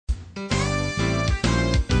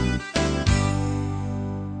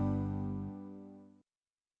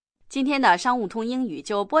今天的商务通英语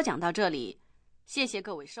就播讲到这里，谢谢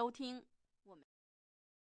各位收听。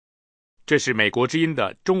这是美国之音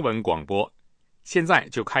的中文广播，现在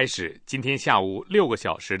就开始今天下午6个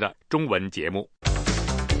小时的中文节目。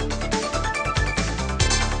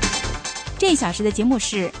这1小时的节目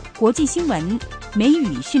是国际新闻、美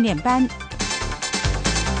语训练班。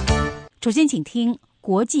首先请听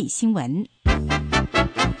国际新闻。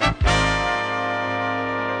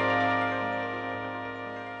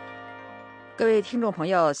各位听众朋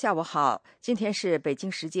友，下午好！今天是北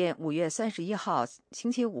京时间5月31号，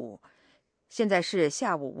星期五，现在是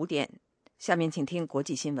下午5点。下面请听国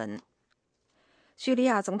际新闻。叙利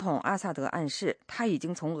亚总统阿萨德暗示，他已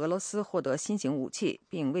经从俄罗斯获得新型武器，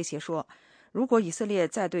并威胁说，如果以色列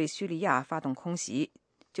再对叙利亚发动空袭，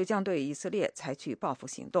就将对以色列采取报复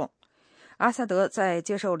行动。阿萨德在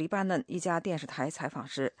接受黎巴嫩一家电视台采访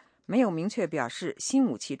时，没有明确表示新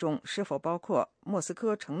武器中是否包括莫斯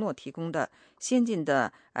科承诺提供的先进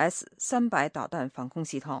的 S-300导弹防空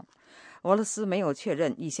系统。俄罗斯没有确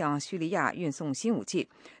认已向叙利亚运送新武器，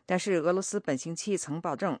但是俄罗斯本星期曾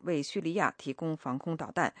保证为叙利亚提供防空导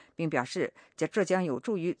弹，并表示这将有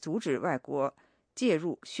助于阻止外国介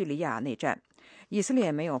入叙利亚内战。以色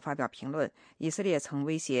列没有发表评论。以色列曾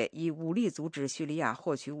威胁以武力阻止叙利亚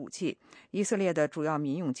获取武器。以色列的主要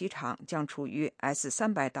民用机场将处于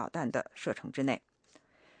S-300导弹的射程之内。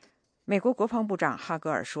美国国防部长哈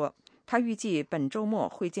格尔说，他预计本周末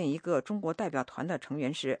会见一个中国代表团的成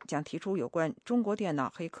员时，将提出有关中国电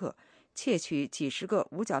脑黑客窃取几十个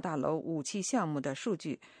五角大楼武器项目的数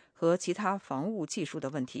据和其他防务技术的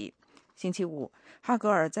问题。星期五，哈格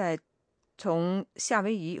尔在从夏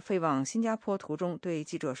威夷飞往新加坡途中对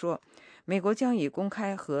记者说，美国将以公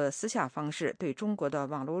开和私下方式对中国的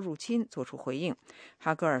网络入侵作出回应。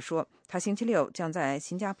哈格尔说，他星期六将在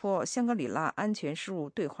新加坡香格里拉安全事务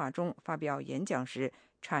对话中发表演讲时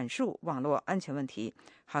阐述网络安全问题。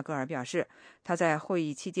哈格尔表示，他在会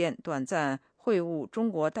议期间短暂会晤中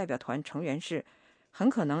国代表团成员时，很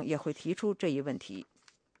可能也会提出这一问题。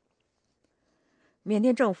缅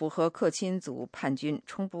甸政府和克钦族叛军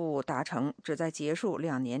初步达成旨在结束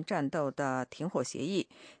2年战斗的停火协议，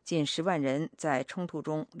近10万人在冲突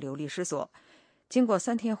中流离失所。经过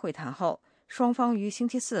3天会谈后，双方于星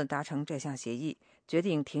期四达成这项协议，决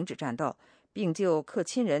定停止战斗，并就克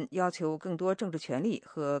钦人要求更多政治权利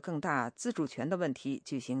和更大自主权的问题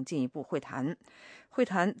举行进一步会谈。会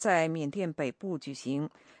谈在缅甸北部举行，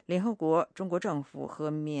联合国、中国政府和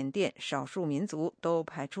缅甸少数民族都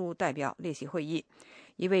派出代表列席会议。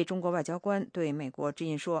一位中国外交官对美国之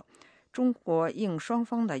音说，中国应双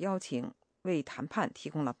方的邀请为谈判提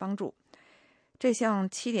供了帮助。这项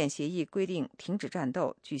7点协议规定停止战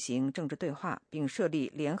斗、举行政治对话，并设立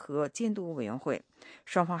联合监督委员会。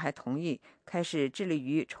双方还同意开始致力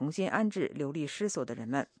于重新安置流离失所的人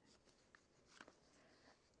们。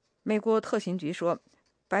美国特勤局说，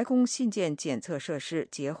白宫信件检测设施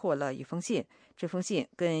截获了一封信，这封信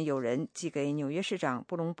跟有人寄给纽约市长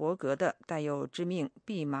布隆伯格的带有致命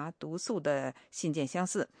蓖麻毒素的信件相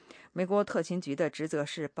似。美国特勤局的职责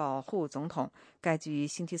是保护总统。该局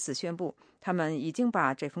星期四宣布，他们已经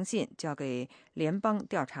把这封信交给联邦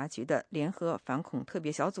调查局的联合反恐特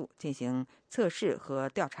别小组进行测试和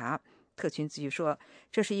调查。特勤局说，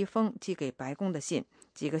这是一封寄给白宫的信。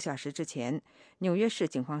几个小时之前，纽约市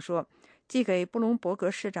警方说，寄给布隆伯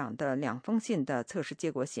格市长的2封信的测试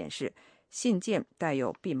结果显示，信件带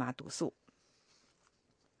有蓖麻毒素。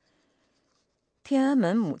天安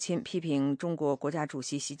门母亲批评中国国家主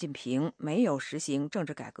席习近平没有实行政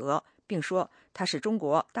治改革，并说他使中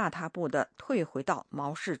国大踏步地退回到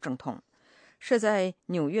毛氏正统。设在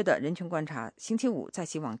纽约的人权观察星期五在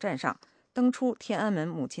其网站上登出天安门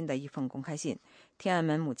母亲的一封公开信。天安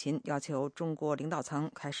门母亲要求中国领导层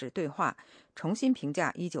开始对话，重新评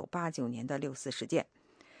价1989年的6·4事件。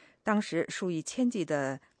当时数以千计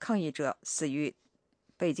的抗议者死于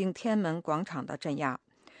北京天安门广场的镇压。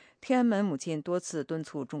天安门母亲多次敦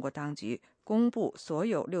促中国当局公布所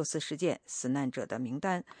有6·4事件死难者的名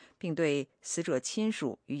单，并对死者亲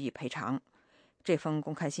属予以赔偿。这封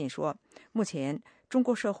公开信说，目前中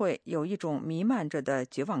国社会有一种弥漫着的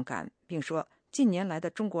绝望感，并说近年来的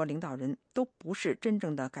中国领导人都不是真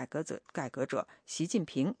正的改革者，习近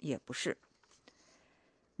平也不是。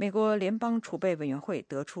美国联邦储备委员会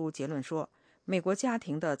得出结论说，美国家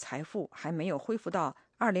庭的财富还没有恢复到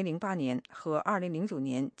2008年和2009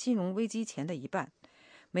年金融危机前的一半。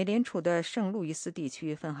美联储的圣路易斯地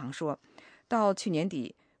区分行说，到去年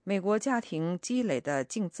底，美国家庭积累的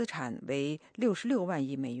净资产为66万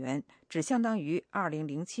亿美元，只相当于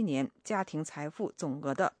2007年家庭财富总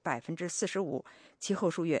额的45%。其后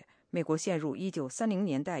数月，美国陷入1930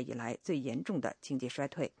年代以来最严重的经济衰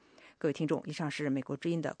退。各位听众，以上是美国之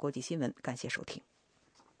音的国际新闻，感谢收听。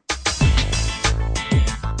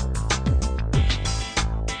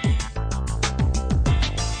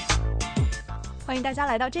欢迎大家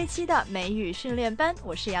来到这期的美语训练班，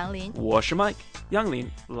我是杨林，我是 Mike。杨林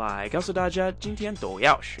来告诉大家今天都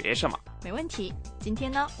要学什么。没问题。今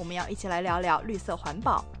天呢，我们要一起来聊聊绿色环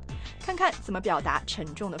保，看看怎么表达沉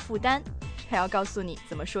重的负担，还要告诉你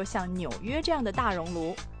怎么说像纽约这样的大熔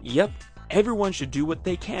炉。 Yep, everyone should do what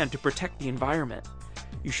they can to protect the environment.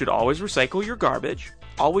 You should always recycle your garbage,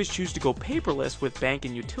 always choose to go paperless with bank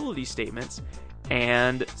and utility statements,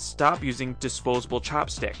 and stop using disposable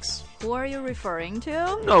chopsticks. Who are you referring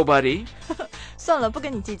to? Nobody. 算了，不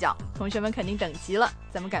跟你计较，同学们肯定等急了，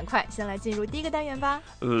咱们赶快先来进入第一个单元吧。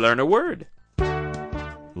 Learn a word.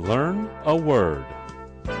 Learn a word.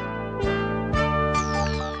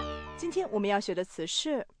 今天我们要学的词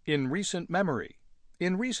是 In recent memory.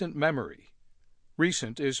 In recent memory.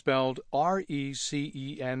 Recent is spelled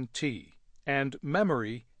R-E-C-E-N-T, and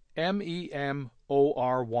memory, M-E-M-O-R-Y,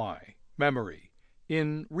 memory.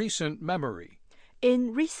 In recent memory.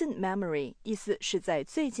 In recent memory 意思是在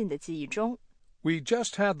最近的记忆中。 We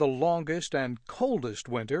just had the longest and coldest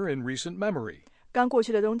winter in recent memory. 刚过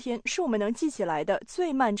去的冬天是我们能记起来的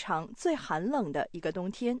最漫长、最寒冷的一个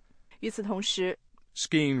冬天。与此同时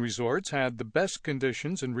Skiing resorts had the best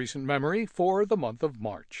conditions in recent memory for the month of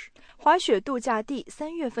March. 滑雪度假地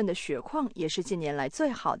3月份的雪况也是近年来最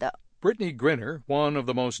好的。 Brittany Griner, one of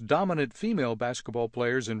the most dominant female basketball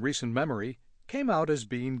players in recent memory, came out as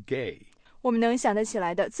being gay. 我们能想得起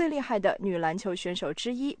来的最厉害的女篮球选手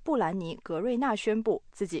之一布兰妮·格瑞纳宣布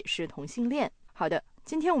自己是同性恋。好的，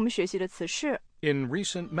今天我们学习的词是 In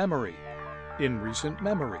recent memory. In recent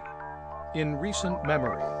memory. In recent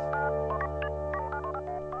memory.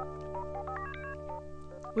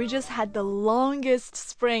 We just had the longest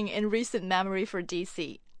spring in recent memory for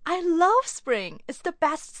DC. I love spring. It's the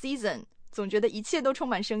best season. 总觉得一切都充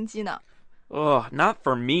满生机呢。 Ugh, not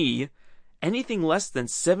for me. Anything less than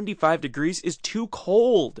 75 degrees is too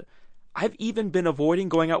cold. I've even been avoiding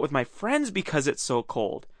going out with my friends because it's so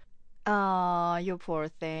cold. Ah, you poor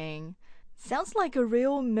thing. Sounds like a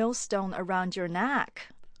real millstone around your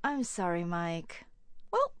neck. I'm sorry, Mike.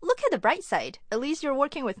 Well, look at the bright side. At least you're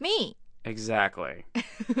working with me. Exactly.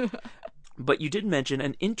 But you did mention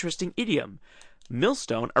an interesting idiom,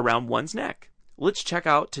 millstone around one's neck. Let's check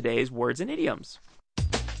out today's words and idioms.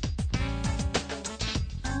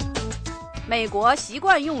 美国习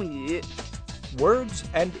惯用语 Words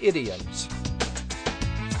and idioms.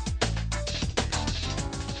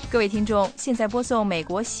 各位听众，现在播送美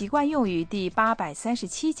国习惯用语第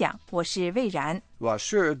837讲，我是魏然。我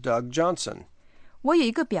是 Doug Johnson. 我有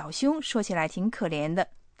一个表兄，说起来挺可怜的，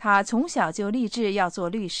他从小就立志要做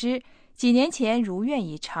律师，几年前如愿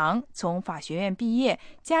以偿，从法学院毕业，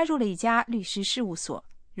加入了一家律师事务所。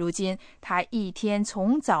如今他一天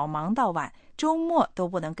从早忙到晚，周末都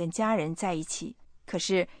不能跟家人在一起。可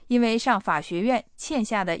是因为上法学院欠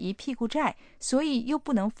下的一屁股债，所以又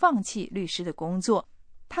不能放弃律师的工作。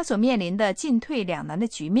他所面临的进退两难的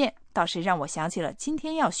局面，倒是让我想起了今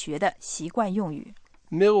天要学的习惯用语。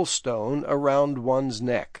Millstone around one's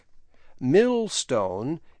neck.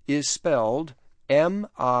 Millstone is spelled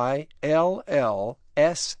M-I-L-L-S-T-O-N-E.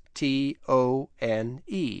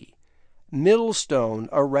 Millstone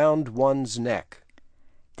around one's neck.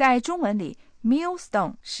 在中文里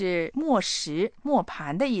millstone 是磨石、磨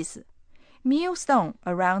盘的意思。Millstone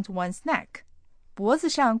around one's neck， 脖子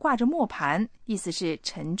上挂着磨盘，意思是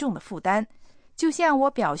沉重的负担。就像我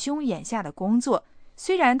表兄眼下的工作，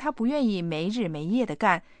虽然他不愿意没日没夜的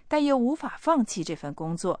干，但又无法放弃这份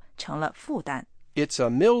工作，成了负担。It's a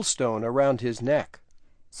millstone around his neck.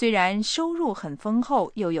 虽然收入很丰厚，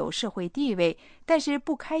又有社会地位，但是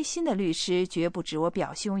不开心的律师绝不止我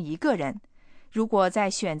表兄一个人。如果在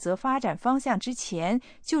选择发展方向之前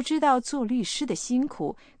就知道做律师的辛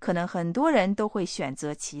苦，可能很多人都会选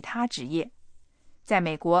择其他职业。在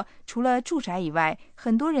美国，除了住宅以外，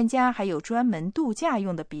很多人家还有专门度假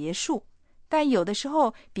用的别墅，但有的时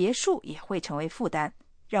候别墅也会成为负担。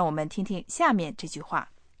让我们听听下面这句话。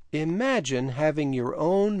Imagine having your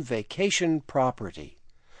own vacation property,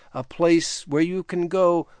 a place where you can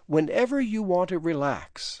go whenever you want to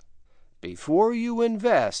relax. Before you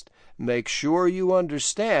invest, make sure you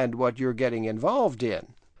understand what you're getting involved in.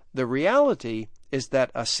 The reality is that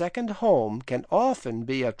a second home can often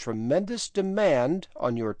be a tremendous demand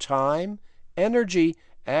on your time, energy,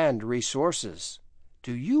 and resources.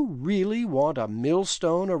 Do you really want a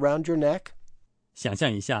millstone around your neck? 想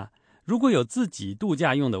象一下，如果有自己度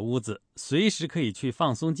假用的屋子，随时可以去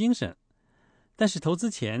放松精神。但是投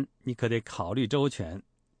资前，你可得考虑周全。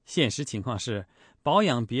现实情况是，保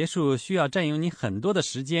养别墅需要占用你很多的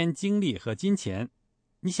时间、精力和金钱。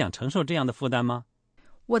你想承受这样的负担吗？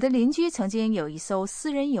我的邻居曾经有一艘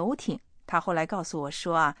私人游艇，他后来告诉我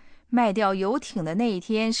说卖掉游艇的那一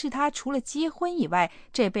天是他除了结婚以外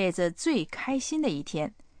这辈子最开心的一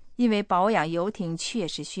天，因为保养游艇确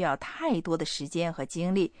实需要太多的时间和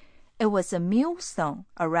精力。It was a millstone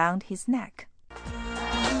around his neck.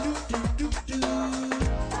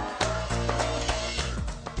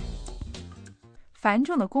 繁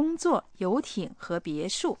重的工作、游艇和别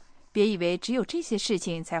墅，别以为只有这些事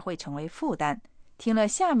情才会成为负担。听了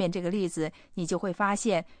下面这个例子，你就会发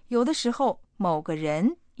现，有的时候某个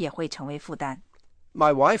人也会成为负担。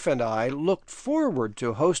My wife and I looked forward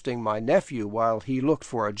to hosting my nephew while he looked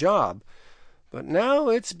for a job, but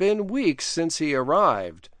now it's been weeks since he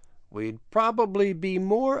arrived. We'd probably be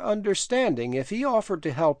more understanding if he offered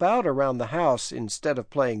to help out around the house instead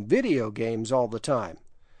of playing video games all the time.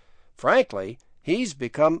 Frankly, he's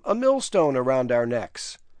become a millstone around our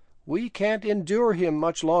necks. We can't endure him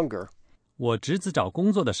much longer. 我侄子找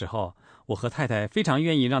工作的时候，我和太太非常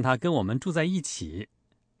愿意让他跟我们住在一起，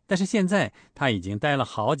但是现在他已经待了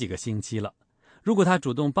好几个星期了。如果他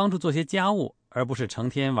主动帮助做些家务，而不是成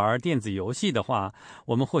天玩电子游戏的话，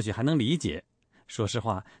我们或许还能理解。说实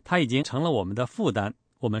话，他已经成了我们的负担，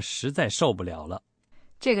我们实在受不了了。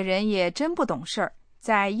这个人也真不懂事儿，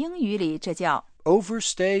在英语里这叫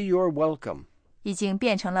Overstay your welcome. 已经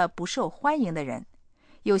变成了不受欢迎的人。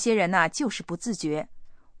有些人就是不自觉。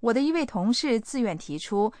我的一位同事自愿提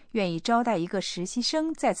出愿意招待一个实习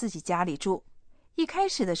生在自己家里住。一开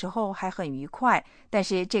始的时候还很愉快，但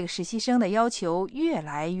是这个实习生的要求越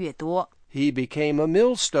来越多。He became a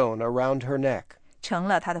millstone around her neck. 成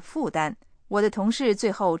了他的负担。我的同事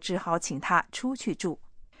最后只好请他出去住。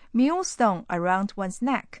Millstone around one's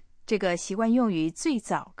neck 这个习惯用语最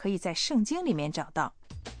早可以在圣经里面找到。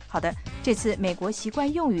好的，这次美国习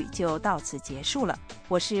惯用语就到此结束了。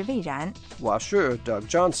我是魏然，我是 Doug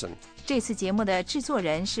Johnson。这次节目的制作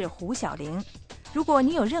人是胡小玲。如果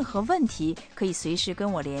你有任何问题，可以随时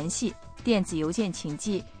跟我联系。电子邮件请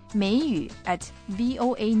寄美语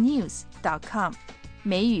 @voanews.com，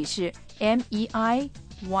 美语是 MEIYU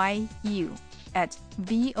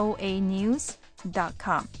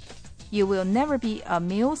 @voanews.com。 You will never be a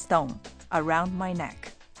millstone around my neck.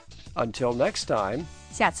 Until next time,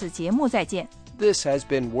 下次节目再见。 this has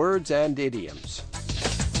been Words and Idioms.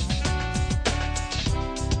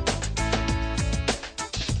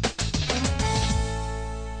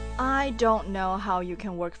 I don't know how you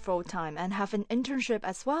can work full-time and have an internship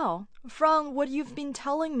as well. From what you've been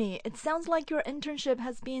telling me, it sounds like your internship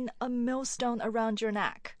has been a millstone around your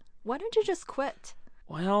neck. Why don't you just quit?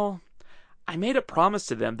 Well, I made a promise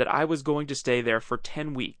to them that I was going to stay there for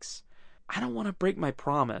 10 weeks. I don't want to break my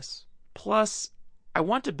promise. Plus, I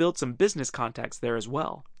want to build some business contacts there as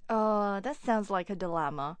well. That sounds like a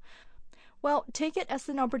dilemma. Well, take it as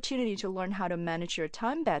an opportunity to learn how to manage your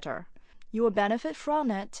time better. You will benefit from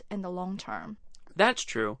it in the long term. That's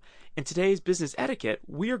true. In today's business etiquette,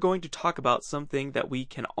 we are going to talk about something that we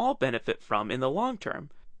can all benefit from in the long term.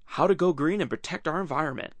 How to go green and protect our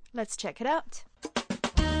environment. Let's check it out.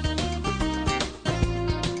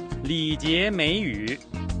 礼节美语。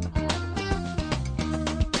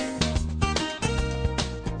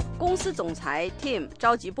公司总裁 Tim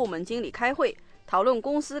召集部门经理开会，讨论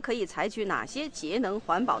公司可以采取哪些节能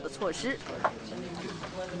环保的措施。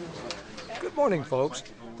Good morning, folks.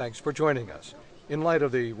 Thanks for joining us. In light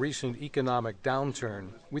of the recent economic downturn,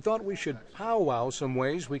 we thought we should powwow some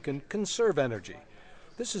ways we can conserve energy.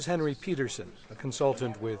 This is Henry Peterson, a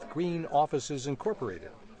consultant with Green Offices Incorporated.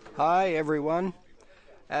 Hi, everyone.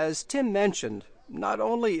 As Tim mentioned, not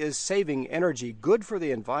only is saving energy good for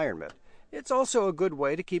the environment, it's also a good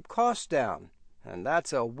way to keep costs down. And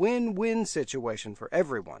that's a win-win situation for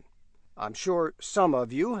everyone. I'm sure some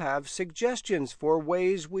of you have suggestions for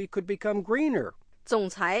ways we could become greener. 总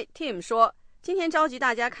裁 Tim 说，今天召集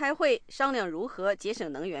大家开会，商量如何节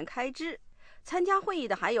省能源开支。参加会议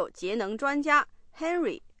的还有节能专家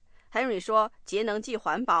Henry。Henry 说，节能既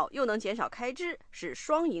环保又能减少开支，是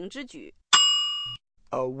双赢之举。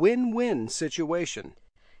A win-win situation.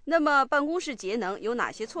 那么办公室节能有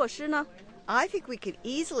哪些措施呢？ I think we could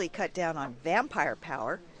easily cut down on vampire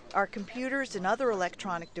power. Our computers and other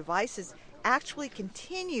electronic devices actually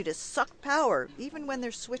continue to suck power even when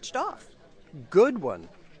they're switched off. Good one.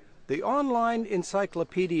 The online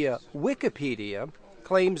encyclopedia Wikipedia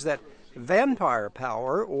claims that vampire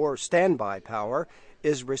power, or standby power,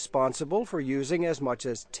 is responsible for using as much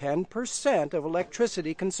as 10% of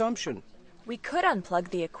electricity consumption. We could unplug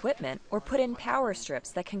the equipment or put in power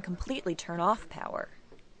strips that can completely turn off power.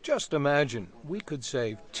 Just imagine, we could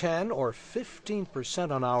save 10 or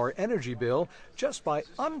 15% on our energy bill just by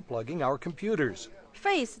unplugging our computers.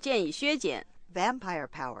 Face 建议削减， Vampire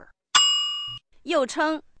power. 又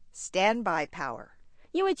称 Standby power.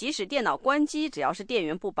 因为即使电脑关机，只要是电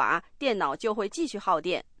源不拔，电脑就会继续耗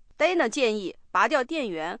电。Dana 建议拔掉电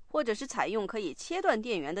源，或者是采用可以切断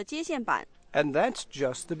电源的接线板。 And that's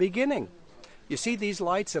just the beginning. You see these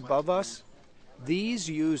lights above us? These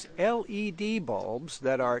use LED bulbs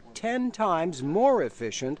that are 10 times more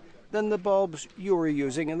efficient than the bulbs you are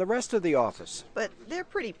using in the rest of the office. But they're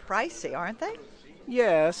pretty pricey, aren't they?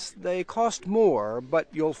 Yes, they cost more, but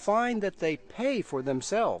you'll find that they pay for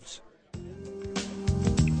themselves.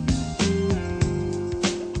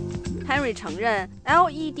 Henry 承认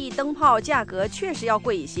LED 灯泡价格确实要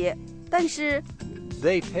贵一些，但是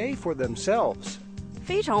They pay for themselves.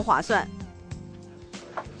 非常划算。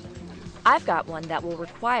 I've got one that will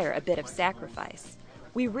require a bit of sacrifice.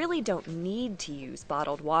 We really don't need to use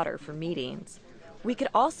bottled water for meetings. We could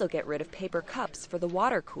also get rid of paper cups for the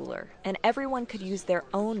water cooler, and everyone could use their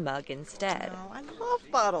own mug instead. Oh, I love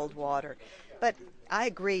bottled water. But I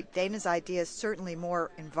agree, Dana's idea is certainly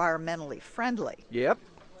more environmentally friendly. Yep.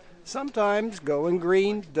 Sometimes going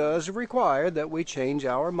green does require that we change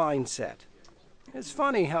our mindset. It's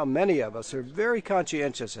funny how many of us are very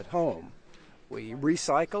conscientious at home. We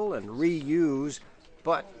recycle and reuse,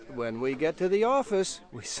 but when we get to the office,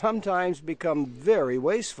 we sometimes become very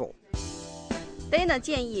wasteful. Dana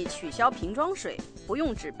建议取消瓶装水，不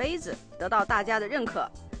用纸杯子，得到大家的认可。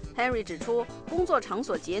Henry 指出，工作场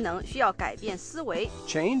所节能需要改变思维。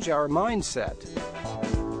 Change our mindset.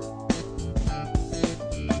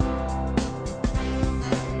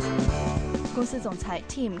 公司总裁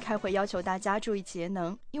Tim 开会要求大家注意节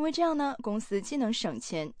能，因为这样呢，公司既能省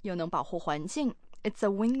钱，又能保护环境。It's a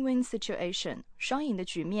win-win situation， 双赢的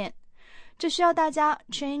局面。这需要大家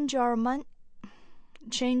change our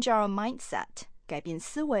mindset， 改变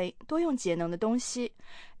思维，多用节能的东西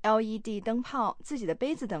 ，LED 灯泡、自己的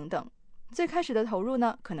杯子等等。最开始的投入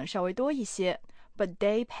呢，可能稍微多一些 ，but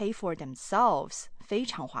they pay for themselves， 非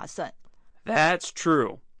常划算。 That's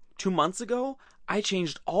true. 2 months ago, I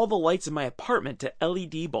changed all the lights in my apartment to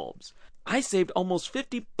LED bulbs. I saved almost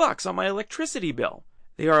 $50 on my electricity bill.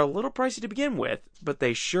 They are a little pricey to begin with, but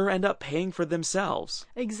they sure end up paying for themselves.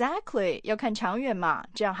 Exactly， 要看长远嘛，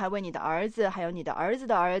这样还为你的儿子，还有你的儿子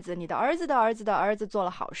的儿子，你的儿子的儿子的儿子做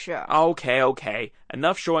了好事。Okay.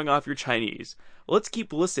 Enough showing off your Chinese. Let's keep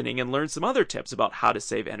listening and learn some other tips about how to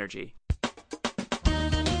save energy.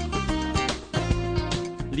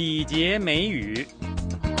 礼节美语。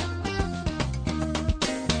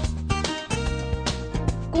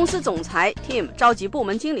公司总裁 Tim 召集部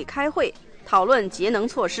门经理开会，讨论节能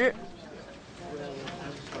措施。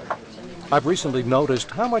 I've recently noticed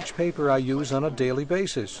how much paper I use on a daily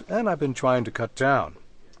basis, and I've been trying to cut down.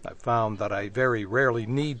 I've found that I very rarely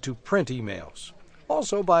need to print emails.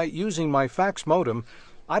 Also, by using my fax modem,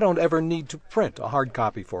 I don't ever need to print a hard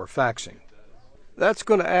copy for faxing. That's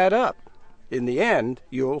going to add up. In the end,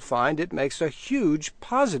 you'll find it makes a huge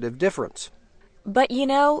positive difference. But you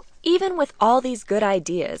know, even with all these good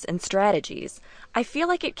ideas and strategies, I feel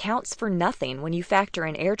like it counts for nothing when you factor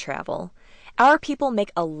in air travel. Our people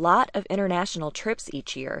make a lot of international trips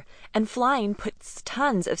each year, and flying puts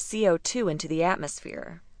tons of CO2 into the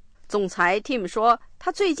atmosphere. 总裁 Tim 说，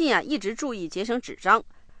他最近一直注意节省纸张。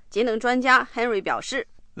节能专家 Henry 表示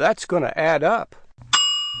That's going to add up.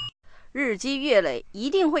 日积月累一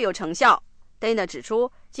定会有成效。Dana 指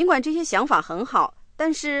出，尽管这些想法很好，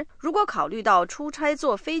但是如果考虑到出差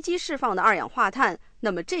坐飞机释放的二氧化碳，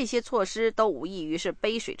那么这些措施都无异于是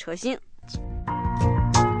杯水车薪。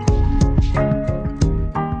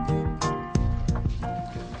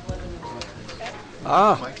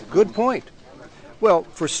Good point. Well,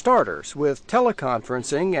 for starters, with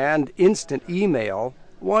teleconferencing and instant email,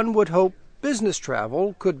 one would hope business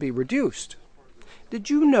travel could be reduced. Did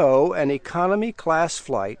you know an economy class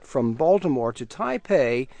flight from Baltimore to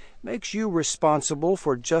Taipei makes you responsible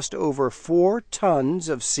for just over 4 tons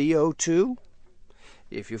of CO2?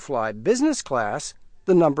 If you fly business class,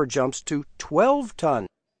 the number jumps to 12 tons.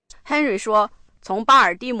 Henry 说，从巴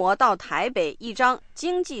尔的摩到台北一张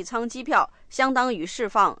经济舱机票相当于释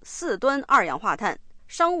放4吨二氧化碳，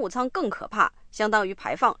商务舱更可怕，相当于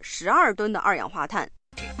排放12吨的二氧化碳。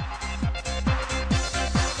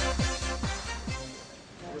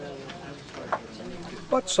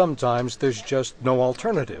But sometimes there's just no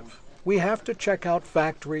alternative. We have to check out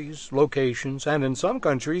factories, locations, and in some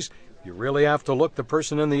countries, you really have to look the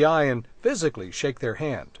person in the eye and physically shake their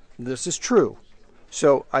hand. This is true.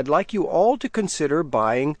 So I'd like you all to consider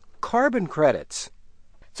buying carbon credits.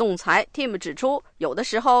 总裁 Tim 指出，有的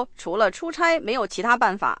时候除了出差没有其他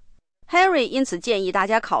办法。Henry 因此建议大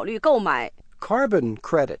家考虑购买 Carbon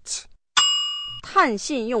credits. 碳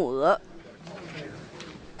信用额。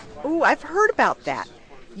Ooh, I've heard about that.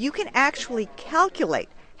 You can actually calculate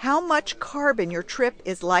how much carbon your trip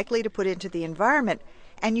is likely to put into the environment,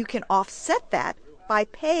 and you can offset that by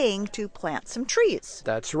paying to plant some trees.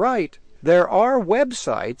 That's right. There are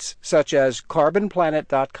websites such as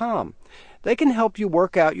carbonplanet.com. They can help you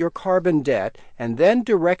work out your carbon debt and then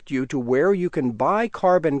direct you to where you can buy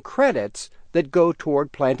carbon credits that go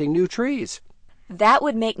toward planting new trees. That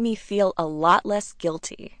would make me feel a lot less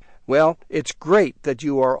guilty. Well, it's great that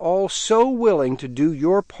you are all so willing to do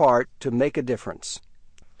your part to make a difference.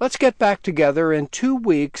 Let's get back together in 2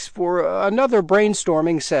 weeks for another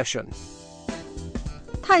brainstorming session.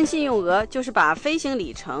 碳信用额就是把飞行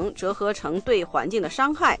里程折合成对环境的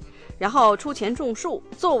伤害，然后出钱种树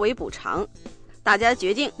作为补偿。大家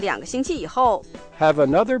决定2个星期以后 Have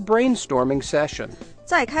another brainstorming session.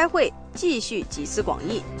 再开会，继续集思广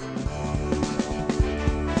益。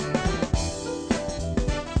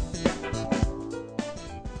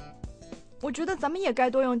我觉得咱们也该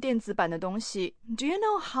多用电子版的东西。Do you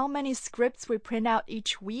know how many scripts we print out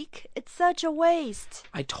each week? It's such a waste.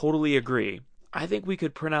 I totally agree. I think we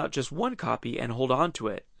could print out just one copy and hold on to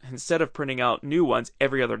it, instead of printing out new ones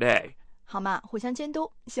every other day. 好嘛，互相监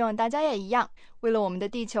督，希望大家也一样，为了我们的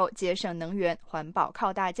地球节省能源，环保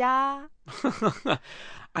靠大家。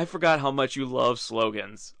I forgot how much you love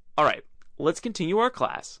slogans. All right, let's continue our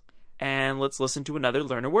class, and let's listen to another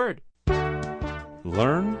Learn a Word.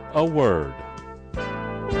 Learn a word.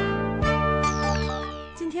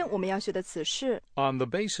 今天我们要学的词是 On the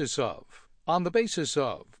basis of. On the basis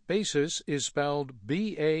of. Basis is spelled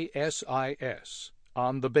B-A-S-I-S.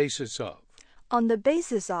 On the basis of. on the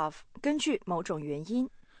basis of 根据某种原因。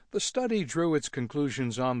The study drew its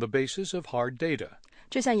conclusions on the basis of hard data.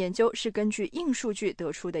 这项研究是根据硬数据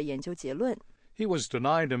得出的研究结论。He was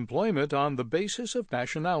denied employment on the basis of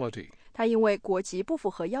nationality. 他因为国籍不符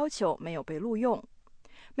合要求没有被录用。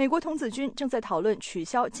美国童子军正在讨论取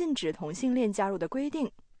消禁止同性恋加入的规定，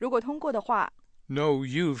如果通过的话 No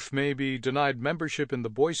youth may be denied membership in the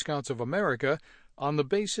Boy Scouts of America on the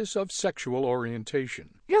basis of sexual orientation.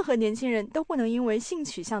 任何年轻人都不能因为性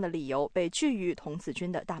取向的理由被拒于童子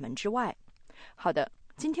军的大门之外。好的，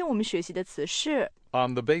今天我们学习的词是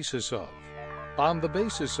On the basis of. On the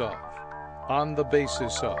basis of. On the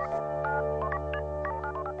basis of.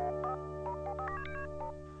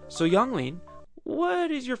 So, Yonglin,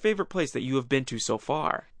 what is your favorite place that you have been to so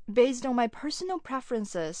far? Based on my personal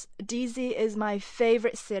preferences, DC is my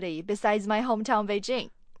favorite city besides my hometown Beijing.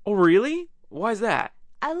 Oh, really? Why is that?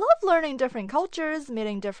 I love learning different cultures,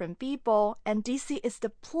 meeting different people, and DC is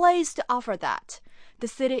the place to offer that. The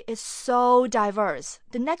city is so diverse.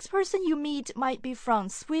 The next person you meet might be from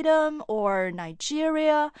Sweden or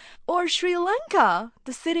Nigeria or Sri Lanka.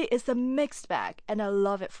 The city is a mixed bag, and I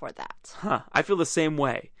love it for that. Huh, I feel the same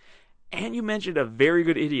way. And you mentioned a very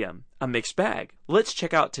good idiom, a mixed bag. Let's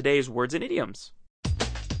check out today's words and idioms.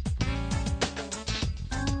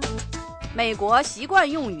 美国习惯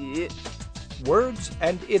用语 Words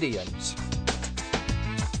and idioms.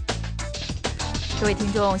 各位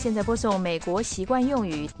听众，现在播送美国习惯用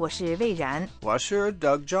语，我是魏然。我是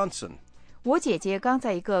Doug Johnson. 我姐姐刚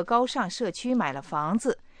在一个高尚社区买了房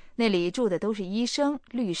子，那里住的都是医生、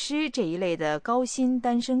律师这一类的高薪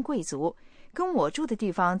单身贵族，跟我住的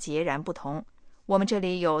地方截然不同。我们这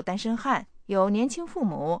里有单身汉，有年轻父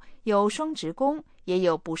母，有双职工，也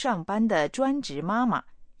有不上班的专职妈妈，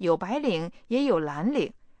有白领，也有蓝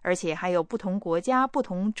领，而且还有不同国家、不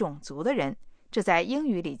同种族的人。这在英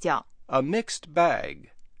语里叫A mixed bag.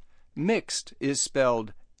 Mixed is spelled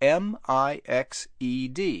M-I-X-E-D,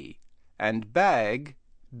 and bag,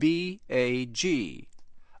 B-A-G.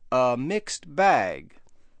 A mixed bag.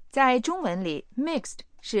 在中文里 mixed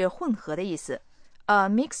是混合的意思， A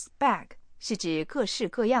mixed bag 是指各式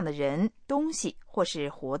各样的人、东西或是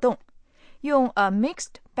活动。用 a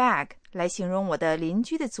mixed bag 来形容我的邻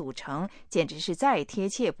居的组成，简直是再贴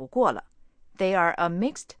切不过了。They are a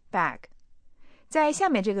mixed bag. 在下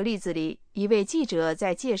面这个例子里，一位记者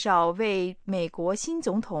在介绍为美国新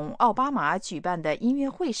总统奥巴马举办的音乐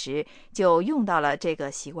会时，就用到了这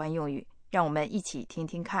个习惯用语。让我们一起听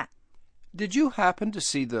听看。Did you happen to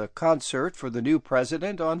see the concert for the new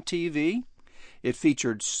president on TV? It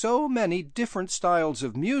featured so many different styles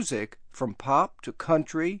of music, from pop to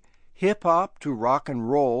country, hip-hop to rock and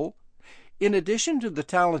roll. In addition to the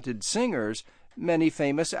talented singers, many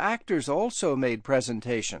famous actors also made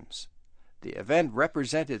presentations. The event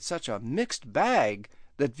represented such a mixed bag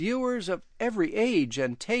that viewers of every age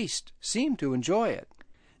and taste seemed to enjoy it.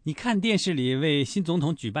 你看电视里为新总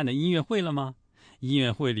统举办的音乐会了吗？音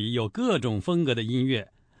乐会里有各种风格的音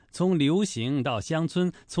乐，从流行到乡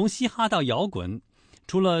村，从嘻哈到摇滚。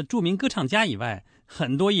除了著名歌唱家以外，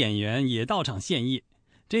很多演员也到场献艺。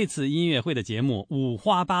这次音乐会的节目五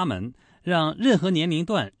花八门，让任何年龄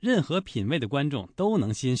段、任何品味的观众都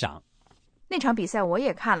能欣赏。那场比赛我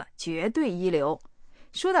也看了，绝对一流。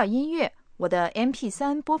说到音乐，我的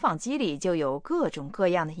MP3 播放机里就有各种各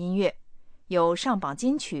样的音乐，有上榜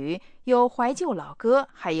金曲，有怀旧老歌，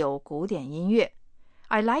还有古典音乐。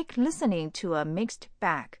I like listening to a mixed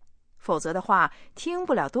bag. 否则的话，听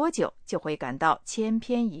不了多久就会感到千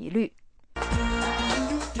篇一律。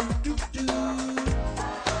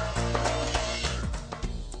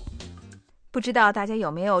不知道大家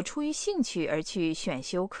有没有出于兴趣而去选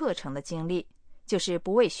修课程的经历，就是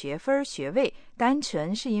不为学分学位，单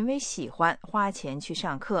纯是因为喜欢花钱去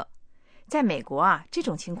上课。在美国啊，这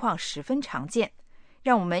种情况十分常见。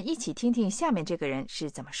让我们一起听听下面这个人是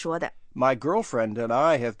怎么说的。My girlfriend and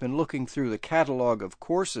I have been looking through the catalog of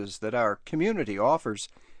courses that our community offers.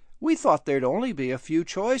 We thought there'd only be a few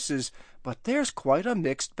choices, but there's quite a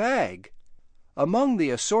mixed bag. Among the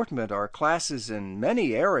assortment are classes in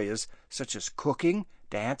many areas, such as cooking,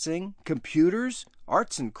 dancing, computers,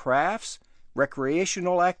 arts and crafts,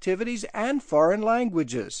 recreational activities, and foreign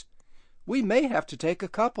languages. We may have to take a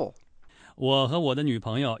couple. 我和我的女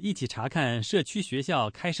朋友一起查看社区学校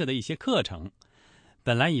开设的一些课程，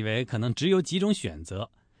本来以为可能只有几种选择，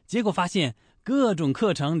结果发现各种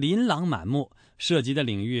课程琳琅满目，涉及的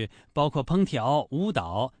领域包括烹调、舞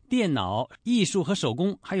蹈、电脑、艺术和手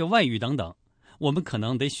工，还有外语等等。我们可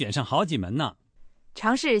能得选上好几门呢。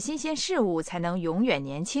尝试新鲜事物才能永远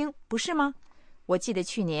年轻，不是吗？我记得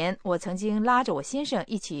去年我曾经拉着我先生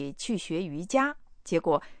一起去学瑜伽，结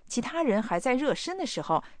果其他人还在热身的时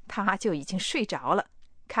候，他就已经睡着了。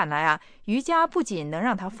看来啊，瑜伽不仅能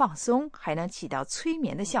让他放松，还能起到催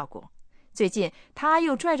眠的效果。最近他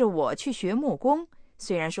又拽着我去学木工，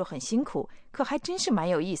虽然说很辛苦，可还真是蛮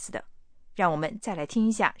有意思的。让我们再来听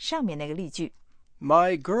一下上面那个例句。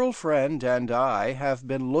My girlfriend and I have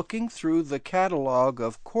been looking through the catalog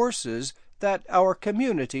of courses that our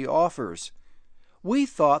community offers. We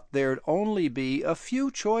thought there'd only be a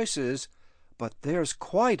few choices, but there's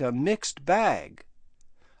quite a mixed bag.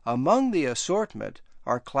 Among the assortment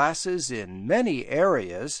are classes in many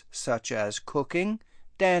areas, such as cooking,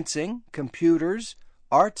 dancing, computers,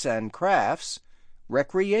 arts and crafts,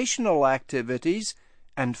 recreational activities,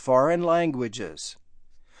 and foreign languages.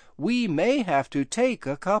 We may have to take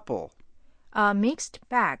a couple. A mixed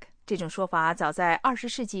bag 这种说法早在20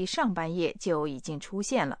世纪上半叶就已经出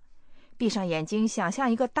现了。闭上眼睛，想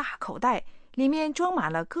象一个大口袋，里面装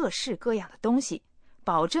满了各式各样的东西，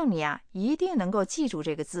保证你啊一定能够记住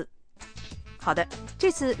这个字。好的，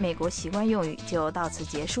这次美国习惯用语就到此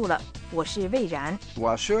结束了。我是魏然，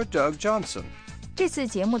我是 Doug Johnson。这次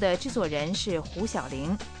节目的制作人是胡小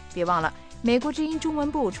玲。别忘了，美国之音中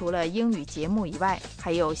文部除了英语节目以外，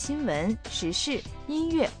还有新闻、时事、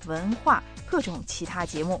音乐、文化各种其他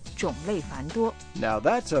节目，种类繁多。Now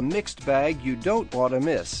that's a mixed bag you don't want to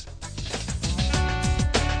miss.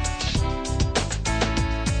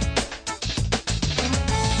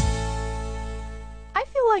 I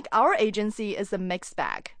feel like our agency is a mixed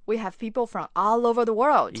bag. We have people from all over the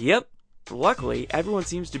world. Yep. Luckily, everyone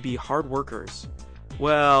seems to be hard workers.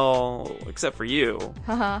 Well, except for you.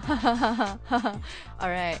 All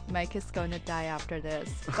right, Mike is going to die after this.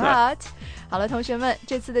 But 好了，同学们，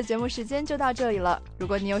这次的节目时间就到这里了。如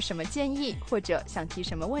果你有什么建议或者想提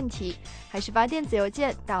什么问题，还是发电子邮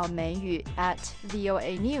件到美语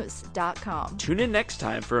@voanews.com. Tune in next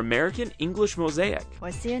time for American English Mosaic.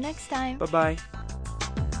 We'll see you next time. Bye-bye.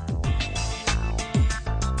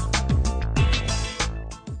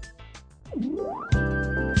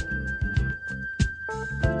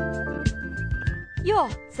 哟，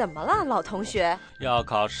怎么了，老同学？要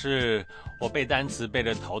考试，我背单词背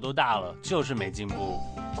得头都大了，就是没进步。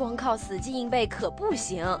光靠死记硬背可不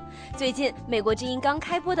行。最近美国之音刚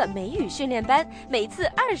开播的美语训练班，每次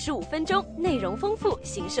25分钟，内容丰富，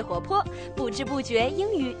形式活泼，不知不觉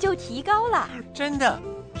英语就提高了。真的？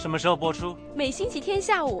什么时候播出？每星期天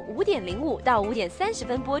下午5点05到5点30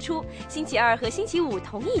分播出，星期二和星期五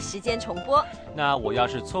同一时间重播。那我要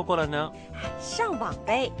是错过了呢？上网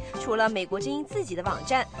呗！除了美国之音自己的网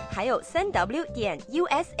站，还有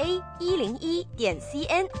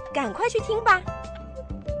3w.usa101.cn， 赶快去听吧！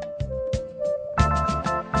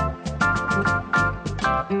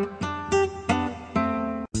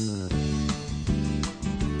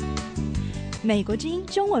美国之音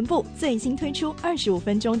中文部最新推出25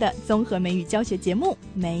分钟的综合美语教学节目《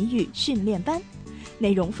美语训练班》。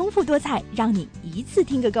内容丰富多彩，让你一次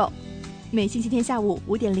听个够。每星期天下午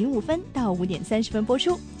5点05分到5点30分播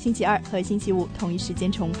出，星期二和星期五同一时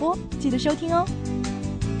间重播，记得收听哦。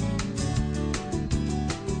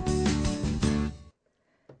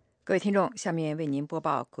各位听众，下面为您播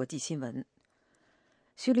报国际新闻。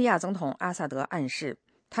叙利亚总统阿萨德暗示，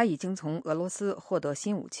他已经从俄罗斯获得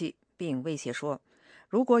新武器，并威胁说，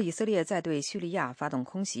如果以色列再对叙利亚发动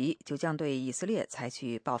空袭，就将对以色列采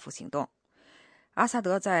取报复行动。阿萨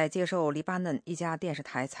德在接受黎巴嫩一家电视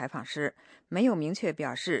台采访时，没有明确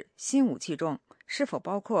表示新武器中是否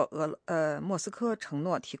包括莫斯科承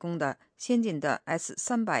诺提供的先进的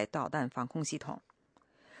S-300导弹防空系统。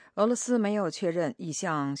俄罗斯没有确认已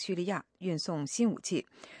向叙利亚运送新武器，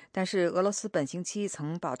但是俄罗斯本星期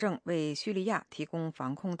曾保证为叙利亚提供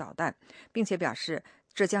防空导弹，并且表示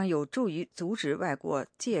这将有助于阻止外国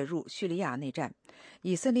介入叙利亚内战。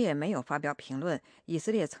以色列没有发表评论。以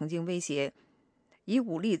色列曾经威胁以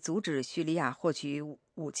武力阻止叙利亚获取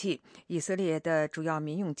武器。以色列的主要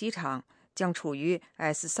民用机场将处于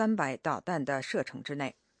S-300导弹的射程之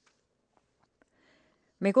内。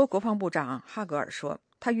美国国防部长哈格尔说，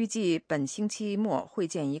他预计本星期末会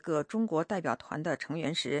见一个中国代表团的成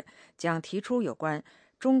员时，将提出有关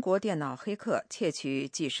中国电脑黑客窃取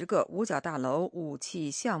几十个五角大楼武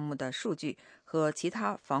器项目的数据和其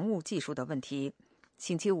他防务技术的问题。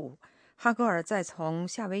星期五，哈格尔在从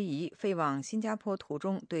夏威夷飞往新加坡途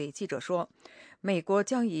中对记者说，美国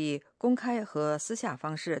将以公开和私下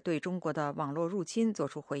方式对中国的网络入侵作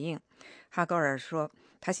出回应。哈格尔说，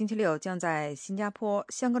他星期六将在新加坡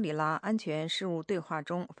香格里拉安全事务对话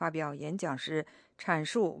中发表演讲时阐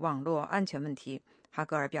述网络安全问题。哈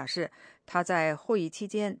格尔表示，他在会议期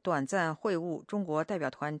间短暂会晤中国代表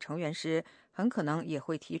团成员时，很可能也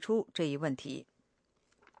会提出这一问题。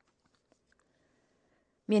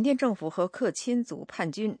缅甸政府和克钦族叛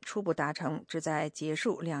军初步达成旨在结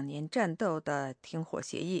束2年战斗的停火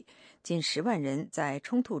协议，近10万人在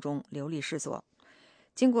冲突中流离失所。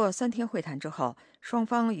经过3天会谈之后，双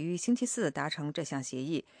方于星期四达成这项协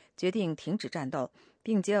议，决定停止战斗，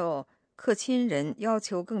并就克钦人要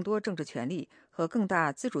求更多政治权利和更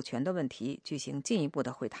大自主权的问题举行进一步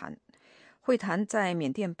的会谈。会谈在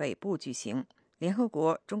缅甸北部举行，联合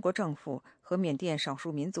国、中国政府和缅甸少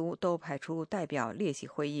数民族都派出代表列席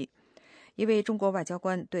会议。一位中国外交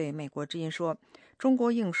官对美国之音说，中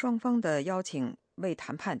国应双方的邀请为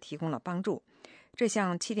谈判提供了帮助。这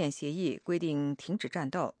项7点协议规定停止战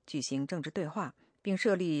斗，举行政治对话，并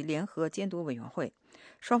设立联合监督委员会。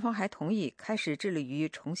双方还同意开始致力于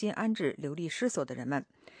重新安置流离失所的人们。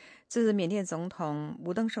自缅甸总统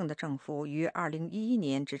吴登盛的政府于2011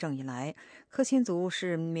年执政以来，克钦族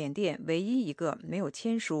是缅甸唯一一个没有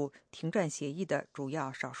签署停战协议的主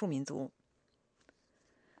要少数民族。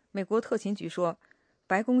美国特勤局说，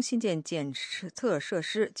白宫新建检测设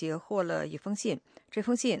施截获了一封信，这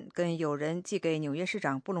封信跟有人寄给纽约市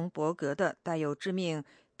长布隆伯格的带有致命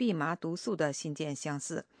蓖麻毒素的信件相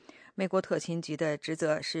似。美国特勤局的职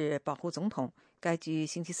责是保护总统。该局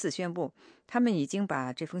星期四宣布，他们已经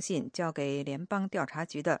把这封信交给联邦调查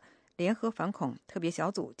局的联合反恐特别小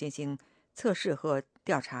组进行测试和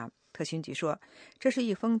调查。特勤局说，这是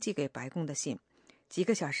一封寄给白宫的信。几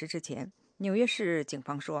个小时之前，纽约市警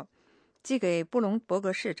方说，寄给布隆伯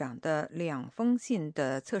格市长的2封信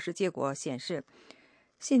的测试结果显示，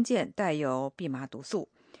信件带有蓖麻毒素。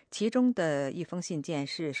其中的一封信件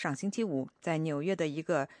是上星期五在纽约的一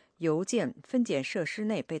个邮件分拣设施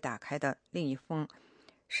内被打开的，另一封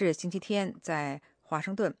是星期天在华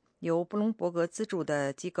盛顿由布隆伯格资助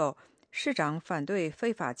的机构市长反对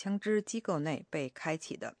非法枪支机构内被开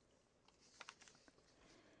启的。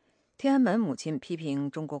天安门母亲批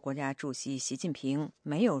评中国国家主席习近平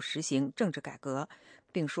没有实行政治改革，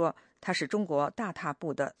并说他使中国大踏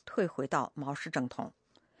步地退回到毛氏正统。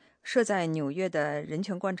设在纽约的人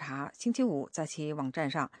权观察星期五在其网站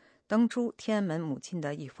上登出天安门母亲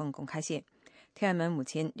的一封公开信。天安门母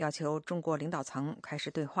亲要求中国领导层开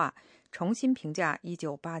始对话，重新评价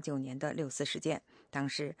1989年的6四事件。当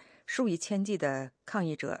时数以千计的抗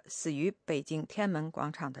议者死于北京天安门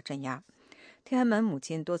广场的镇压。天安门母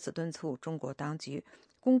亲多次敦促中国当局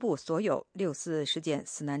公布所有6四事件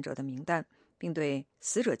死难者的名单，并对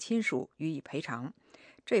死者亲属予以赔偿。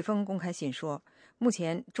这封公开信说，目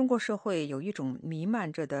前中国社会有一种弥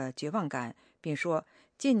漫着的绝望感，并说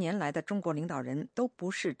近年来的中国领导人都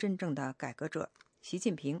不是真正的改革者，习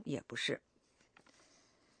近平也不是。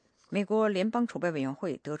美国联邦储备委员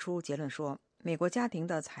会得出结论说，美国家庭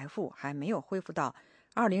的财富还没有恢复到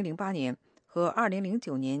2008年和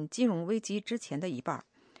2009年金融危机之前的一半。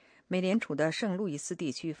美联储的圣路易斯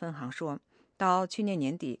地区分行说，到去年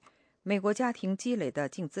年底，美国家庭积累的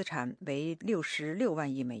净资产为66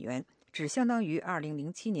万亿美元，只相当于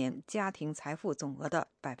2007年家庭财富总额的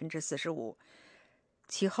 45%。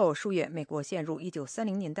其后数月，美国陷入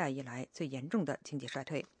1930年代以来最严重的经济衰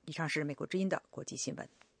退。以上是美国之音的国际新闻。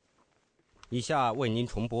以下为您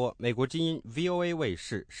重播美国之音 VOA 卫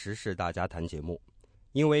视时事大家谈节目。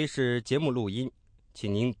因为是节目录音，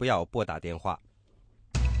请您不要拨打电话。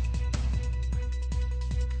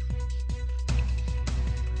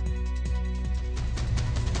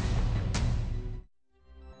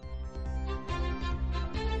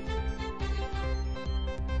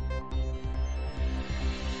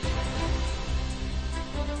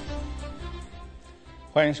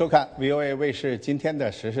欢迎收看 VOA 卫视今天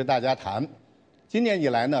的时事大家谈。今年以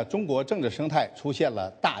来呢，中国政治生态出现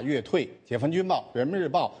了大跃退，解放军报、人民日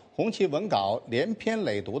报、红旗文稿连篇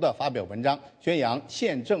累牍地发表文章，宣扬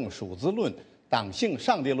宪政属兹论、党性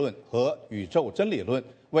上帝论和宇宙真理论，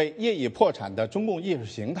为业已破产的中共意识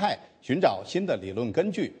形态寻找新的理论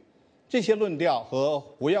根据。这些论调和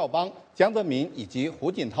胡耀邦、江泽民以及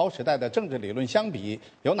胡锦涛时代的政治理论相比，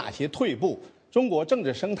有哪些退步？中国政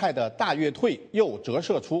治生态的大跃退又折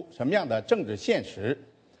射出什么样的政治现实？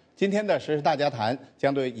今天的时事大家谈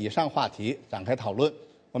将对以上话题展开讨论。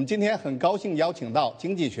我们今天很高兴邀请到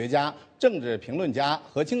经济学家、政治评论家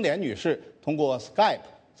何清莲女士通过 Skype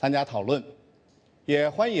参加讨论，也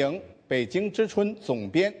欢迎北京之春总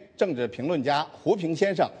编、政治评论家胡平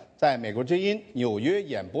先生在美国之音纽约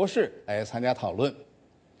演播室来参加讨论。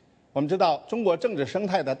我们知道，中国政治生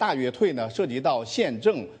态的大跃退呢，涉及到宪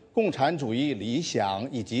政、共产主义理想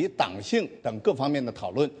以及党性等各方面的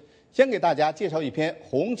讨论。先给大家介绍一篇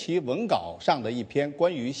红旗文稿上的一篇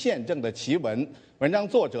关于宪政的奇文，文章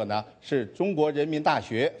作者呢是中国人民大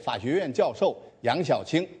学法学院教授杨晓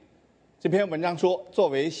清。这篇文章说，作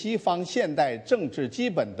为西方现代政治基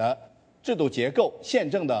本的制度结构，宪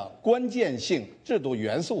政的关键性制度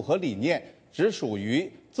元素和理念只属于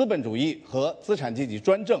资本主义和资产阶级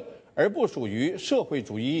专政，而不属于社会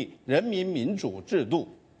主义人民民主制度。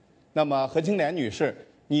那么何清莲女士，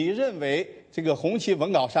你认为这个红旗文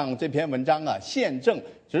稿上这篇文章啊，宪政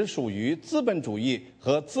只属于资本主义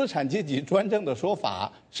和资产阶级专政的说法，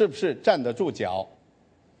是不是站得住脚？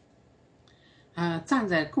站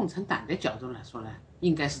在共产党的角度来说呢，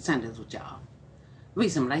应该是站得住脚。为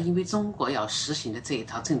什么呢？因为中国要实行的这一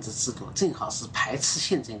套政治制度，正好是排斥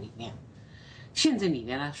宪政理念。宪政理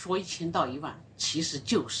念呢，说1000道1万，其实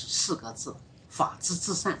就是4个字：法治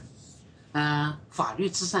至上。法律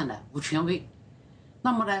至上呢，无权威。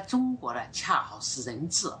那么呢，中国呢，恰好是人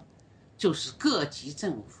治，就是各级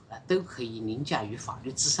政府呢都可以凌驾于法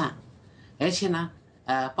律之上，而且呢，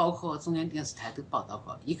包括中央电视台都报道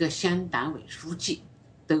过，一个乡党委书记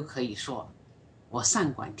都可以说，我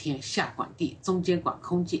上管天，下管地，中间管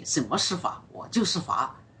空界，什么是法？我就是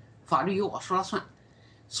法，法律由我说了算。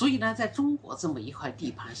所以呢，在中国这么一块地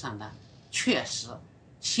盘上呢，确实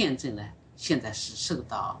宪政呢现在是受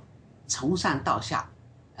到从上到下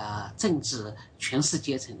政治权势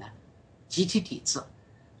阶层的集体抵制。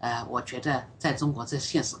我觉得在中国这是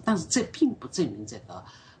现实，但是这并不证明这个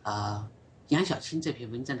杨晓清这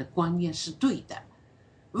篇文章的观念是对的。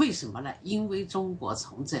为什么呢？因为中国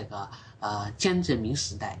从这个江泽民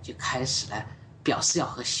时代就开始呢表示要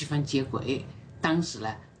和西方接轨，当时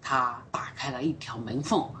呢他打开了一条门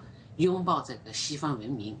缝，拥抱这个西方文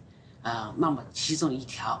明。那么其中一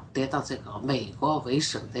条得到这个美国为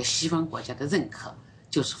首的西方国家的认可，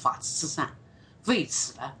就是法治至上。为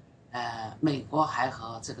此呢，美国还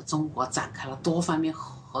和这个中国展开了多方面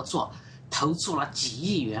合作，投注了几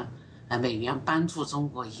亿元美元，帮助中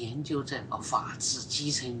国研究这个法治、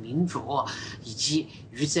基层民主以及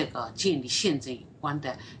与这个建立宪政有关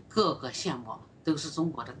的各个项目，都是中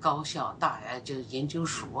国的高校、就是研究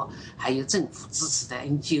所，还有政府支持的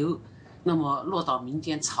NGO。那么落到民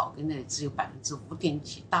间草根的只有5%点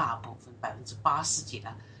几，大部分80%几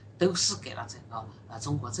的都是给了这个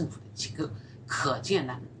中国政府的机构。可见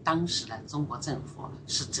呢，当时呢，中国政府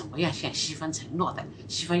是怎么样向西方承诺的，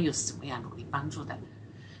西方又是怎么样努力帮助的。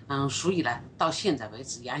所以呢，到现在为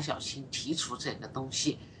止，杨晓清提出这个东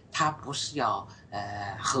西，他不是要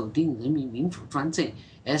否定人民民主专政，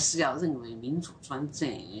而是要认为民主专政、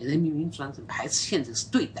人民民主专政排斥宪政是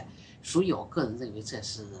对的。所以我个人认为这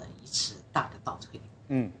是一次大的倒退。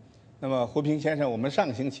那么胡平先生，我们上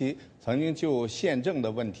个星期曾经就宪政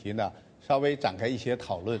的问题呢稍微展开一些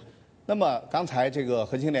讨论。那么刚才这个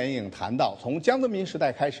何清莲已经谈到，从江泽民时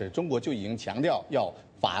代开始，中国就已经强调要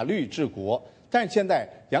法律治国。但是现在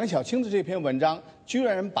杨晓清的这篇文章居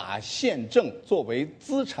然把宪政作为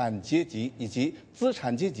资产阶级以及资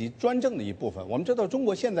产阶级专政的一部分。我们知道中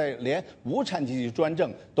国现在连无产阶级专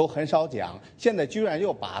政都很少讲，现在居然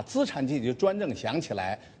又把资产阶级专政想起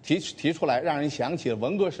来，提出来，让人想起了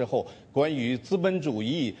文革时候关于资本主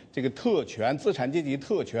义这个特权、资产阶级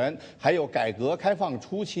特权，还有改革开放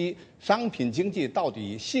初期商品经济到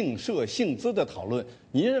底姓社姓资的讨论。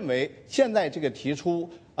您认为现在这个提出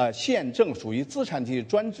宪政属于资产阶级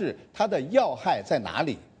专制，它的要害在哪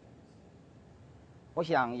里？我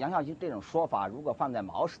想杨晓清这种说法，如果放在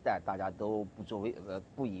毛时代，大家都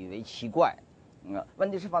不以为奇怪。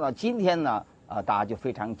问题是放到今天呢，大家就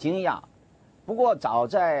非常惊讶。不过早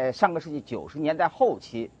在上个世纪90年代后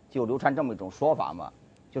期，就流传这么一种说法嘛，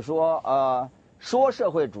就说说社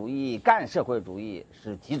会主义干社会主义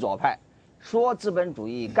是极左派，说资本主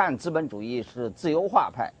义干资本主义是自由化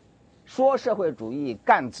派，说社会主义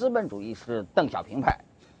干资本主义是邓小平派。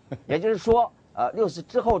也就是说，60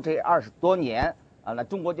之后这20多年那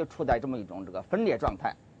中国就处在这么一种这个分裂状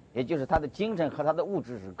态，也就是他的精神和他的物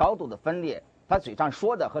质是高度的分裂，他嘴上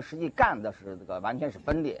说的和实际干的是这个完全是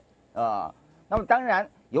分裂那么当然，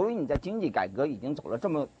由于你在经济改革已经走了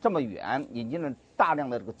这么远，引进了大量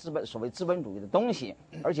的这个所谓资本主义的东西，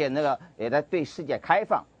而且那个也在对世界开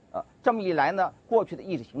放这么一来呢，过去的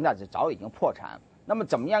意识形态是早已经破产。那么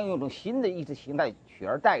怎么样用一种新的意识形态取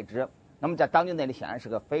而代之？那么在当局那里显然是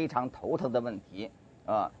个非常头疼的问题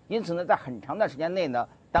因此呢，在很长的时间内呢，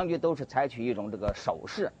当局都是采取一种这个守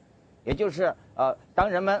势，也就是当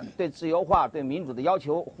人们对自由化、对民主的要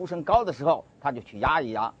求呼声高的时候，他就去压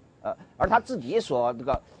一压而他自己所这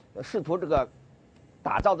个试图这个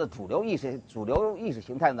打造的主流意识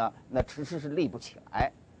形态呢，那迟迟是立不起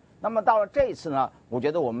来。那么到了这一次呢，我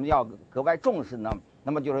觉得我们要格外重视呢。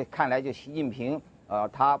那么就是看来就习近平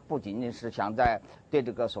他不仅仅是想对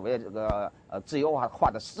这个所谓这个自由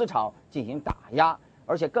化的思潮进行打压，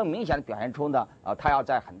而且更明显的表现出呢他要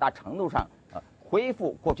在很大程度上恢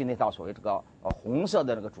复过去那套所谓这个红色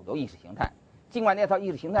的这个主流意识形态。尽管那套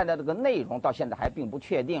意识形态的这个内容到现在还并不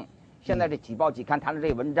确定，现在这几报几刊谈的这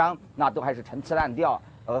些文章，那都还是陈词滥调，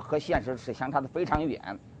和现实是相差的非常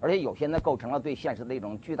远，而且有些呢构成了对现实的一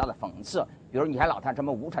种巨大的讽刺。比如你还老谈什么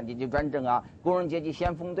无产阶级专政工人阶级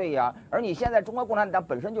先锋队而你现在中国共产党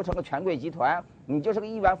本身就成个权贵集团，你就是个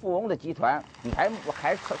亿万富翁的集团，你还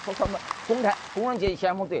说什么工人阶级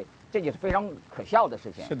先锋队，这就是非常可笑的事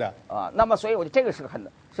情。是的那么所以我觉得这个是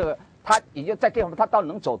个他也就在这方面他到底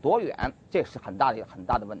能走多远，这是很大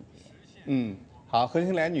的问题。好，何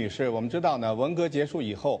青莲女士，我们知道呢，文革结束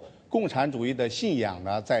以后，共产主义的信仰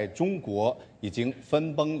呢，在中国已经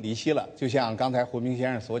分崩离析了，就像刚才胡平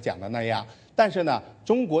先生所讲的那样。但是呢，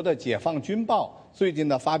中国的解放军报最近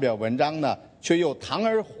呢发表文章呢，却又堂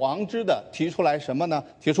而皇之的提出来什么呢？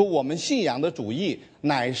提出我们信仰的主义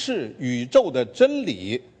乃是宇宙的真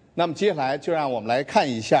理。那么接下来就让我们来看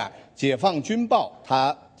一下解放军报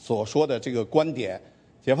他所说的这个观点。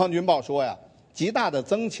解放军报说呀，极大的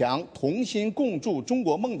增强同心共筑中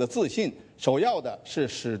国梦的自信，首要的是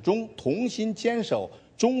始终同心坚守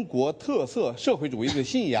中国特色社会主义的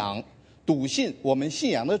信仰，笃信我们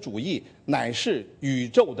信仰的主义乃是宇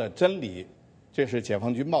宙的真理。这是解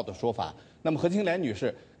放军报的说法。那么何青莲女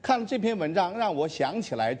士看了这篇文章，让我想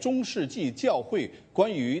起来中世纪教会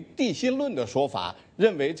关于地心论的说法，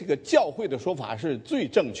认为这个教会的说法是最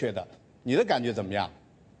正确的。你的感觉怎么样？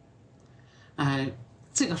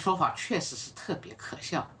这个说法确实是特别可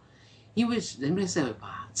笑，因为人类社会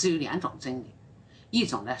只有2种真理，一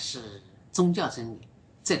种呢是宗教真理，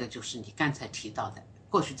这个就是你刚才提到的，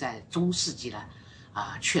过去在中世纪呢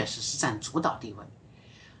确实是占主导地位。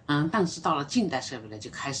但是到了近代社会呢，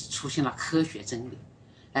就开始出现了科学真理。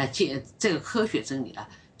这个科学真理呢，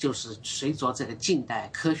就是随着这个近代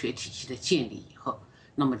科学体系的建立以后，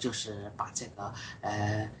那么就是把这个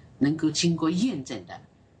能够经过验证的，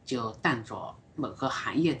就当作某个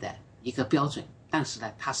行业的一个标准。但是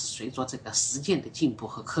呢，它是随着这个实践的进步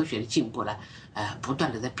和科学的进步呢，不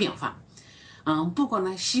断的在变化。不过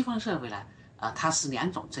呢，西方社会呢，它是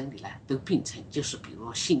2种真理呢都并存，就是比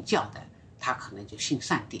如信教的，他可能就信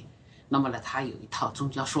上帝，那么呢，他有一套宗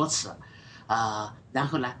教说辞，然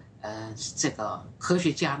后呢，这个科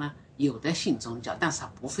学家呢，有的信宗教，但是他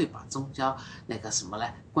不会把宗教那个什么呢，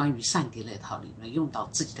关于上帝那套理论用到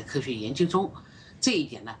自己的科学研究中。这一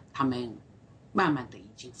点呢，他们慢慢的已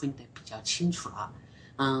经分得比较清楚了。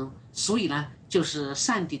所以呢，就是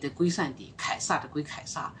上帝的归上帝，凯撒的归凯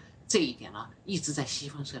撒，这一点呢，一直在西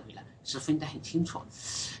方社会呢是分得很清楚。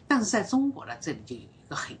但是在中国呢，这里就有一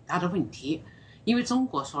个很大的问题，因为中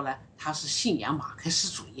国说呢，它是信仰马克思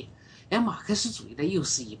主义，而马克思主义呢又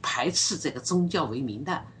是以排斥这个宗教为名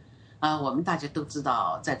的。我们大家都知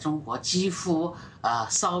道，在中国几乎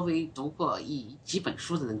稍微读过几本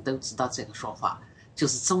书的人都知道这个说法，就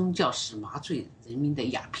是宗教是麻醉人民的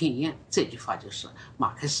鸦片烟。这句话就是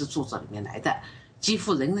马克思著作里面来的，几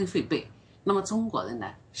乎人人会背。那么中国人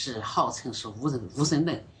呢，是号称是无神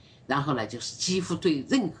论，然后呢，就是几乎对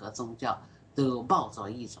任何宗教都抱着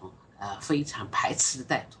一种非常排斥的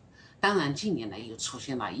态度。当然，近年来又出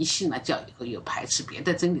现了一信了教以后又排斥别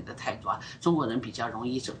的真理的态度中国人比较容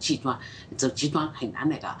易走极端很难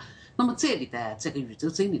那个。那么这里的这个宇宙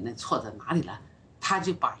真理呢，错在哪里呢？他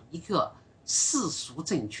就把一个世俗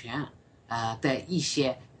政权的一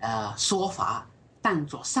些说法当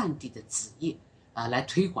作上帝的旨意来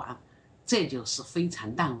推广，这就是非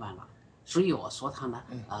常浪漫了。所以我说他呢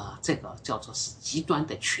这个叫做是极端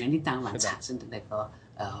的权力荡乱产生的那个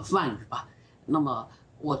妄语吧。那么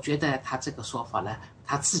我觉得他这个说法呢，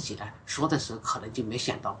他自己呢说的时候可能就没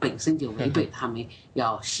想到，本身就违背他们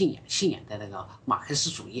要信仰的那个马克思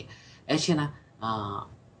主义，而且呢，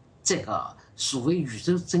这个所谓宇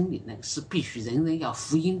宙真理呢是必须人人要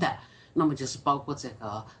福音的，那么就是包括这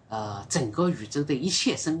个整个宇宙的一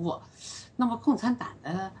切生物。那么共产党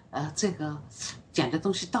的这个讲的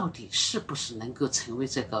东西到底是不是能够成为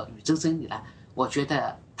这个宇宙真理呢？我觉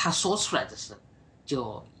得他说出来的时候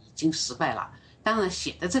就已经失败了。当然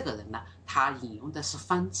写的这个人呢，他引用的是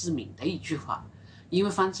方志敏的一句话，因为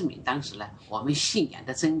方志敏当时呢，我们信仰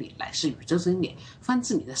的真理乃是宇宙真理。方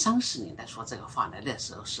志敏在30年代说这个话来的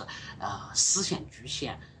时候是思想局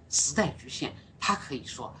限、时代局限，他可以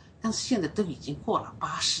说，但是现在都已经过了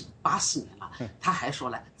80年了，他还说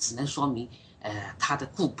呢，只能说明他的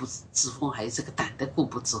固步自封，还有这个党的固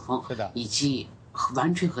步自封，是的，以及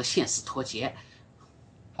完全和现实脱节。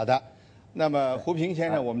好的，那么胡平先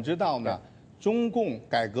生，我们知道呢，中共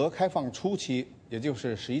改革开放初期，也就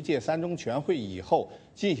是11届3中全会以后，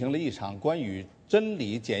进行了一场关于真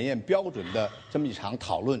理检验标准的这么一场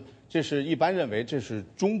讨论。这是一般认为这是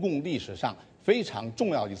中共历史上非常重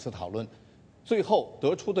要的一次讨论。最后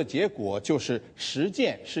得出的结果就是实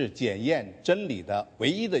践是检验真理的唯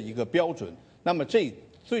一的一个标准。那么最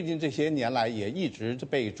近这些年来也一直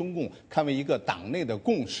被中共看为一个党内的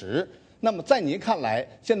共识。那么在您看来，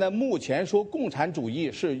现在目前说共产主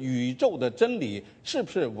义是宇宙的真理，是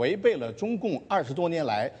不是违背了中共20多年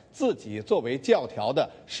来自己作为教条的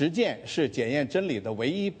实践是检验真理的唯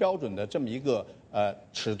一标准的这么一个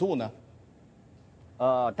尺度呢？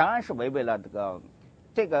当然是违背了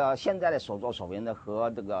这个现在的所作所为呢，和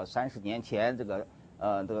这个30年前这个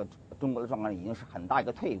中国的状况已经是很大一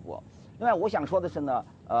个退步。另外，我想说的是呢，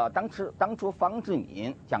当初方志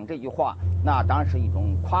敏讲这句话，那当然是一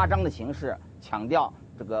种夸张的形式，强调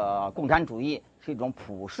这个共产主义是一种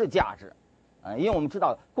普世价值，因为我们知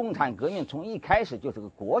道共产革命从一开始就是个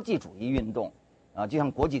国际主义运动，就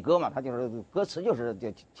像国际歌嘛，它就是歌词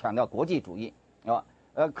就强调国际主义，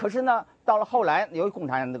可是呢，到了后来，由于共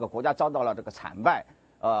产这个国家遭到了这个惨败，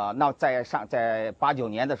那在89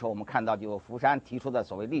年的时候，我们看到就福山提出的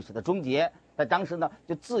所谓历史的终结。在当时呢，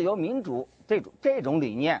就自由民主这种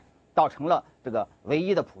理念，倒成了这个唯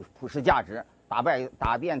一的普世价值，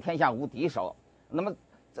打遍天下无敌手。那么，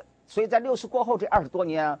所以在60过后这20多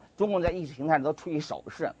年，中共在意识形态上都处于守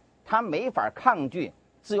势，他没法抗拒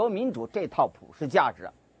自由民主这套普世价值。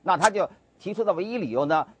那他就提出的唯一理由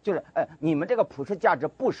呢，就是你们这个普世价值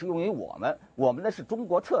不适用于我们的是中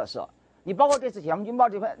国特色。你包括这次《解放军报》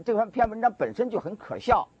这篇文章本身就很可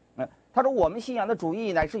笑。他说我们信仰的主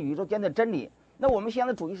义乃是宇宙间的真理。那我们信仰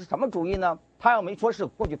的主义是什么主义呢？他要没说是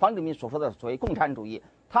过去方志敏所说的所谓共产主义，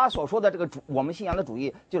他所说的这个我们信仰的主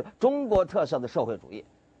义就是中国特色的社会主义。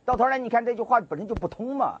到头来你看这句话本身就不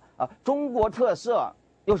通嘛，中国特色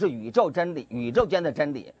又是宇宙真理，宇宙间的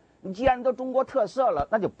真理。你既然都中国特色了，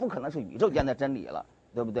那就不可能是宇宙间的真理了，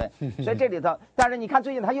对不对？所以这里头，但是你看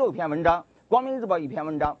最近他又有一篇文章，《光明日报》一篇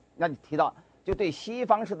文章，那就提到就对西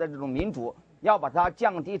方式的这种民主要把它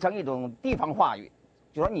降低成一种地方话语，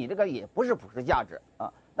就说你这个也不是普世价值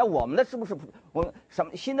啊。那我们的是不是我们什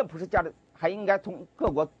么新的普世价值还应该从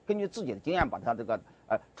各国根据自己的经验把它这个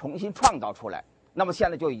重新创造出来？那么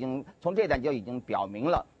现在就已经从这点就已经表明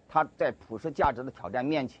了，他在普世价值的挑战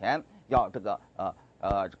面前要这个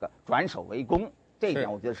转守为攻，这一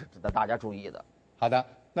点我觉得是值得大家注意的。好的，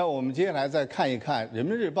那我们接下来再看一看《人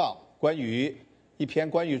民日报》一篇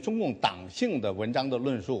关于中共党性的文章的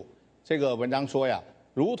论述。这个文章说呀，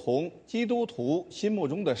如同基督徒心目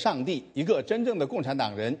中的上帝，一个真正的共产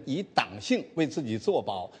党人以党性为自己作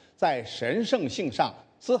保，在神圣性上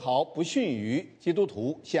丝毫不逊于基督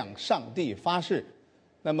徒向上帝发誓。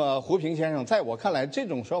那么胡平先生，在我看来，这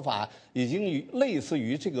种说法已经类似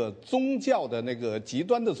于这个宗教的那个极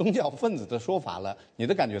端的宗教分子的说法了，你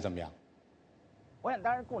的感觉怎么样？我想，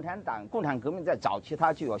当然，共产革命在早期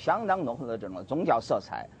它具有相当浓厚的这种宗教色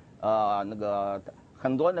彩，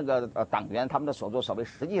很多党员他们的所作所为，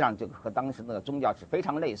实际上就和当时那个宗教是非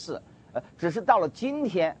常类似，只是到了今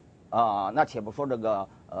天，那且不说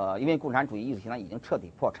因为共产主义意识形态已经彻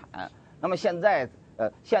底破产，那么现在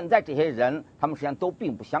这些人，他们实际上都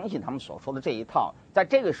并不相信他们所说的这一套。在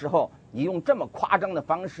这个时候，你用这么夸张的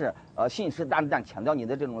方式，信誓旦旦强调你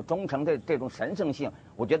的这种忠诚、这种神圣性，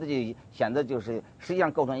我觉得就显得就是实际上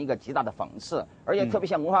构成一个极大的讽刺。而且特别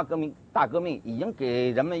像文化革命、大革命，已经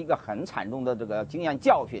给人们一个很惨重的这个经验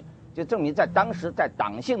教训，就证明在当时在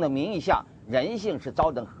党性的名义下，人性是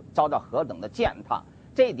遭到何等的践踏。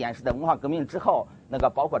这一点是在文化革命之后，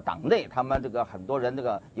包括党内他们很多人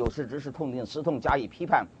有识之士痛定思痛加以批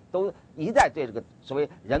判，都一再对这个所谓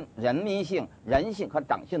人民性、人性和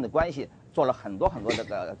党性的关系做了很多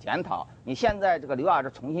检讨。你现在刘亚志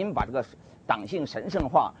重新把这个党性神圣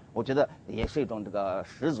化，我觉得也是一种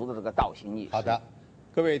十足的倒行逆施。好的，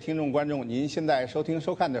各位听众观众，您现在收听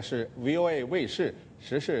收看的是 VOA 卫视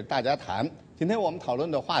时事大家谈。今天我们讨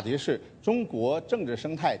论的话题是中国政治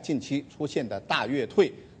生态近期出现的大跃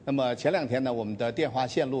退。那么前2天呢，我们的电话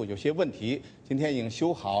线路有些问题，今天已经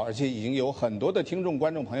修好，而且已经有很多的听众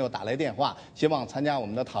观众朋友打来电话，希望参加我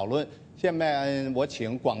们的讨论。下面我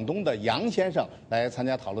请广东的杨先生来参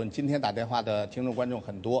加讨论。今天打电话的听众观众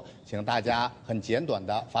很多，请大家很简短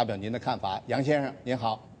的发表您的看法。杨先生您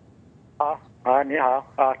好。你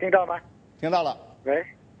好听到吗？听到了。喂，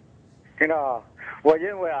听到。我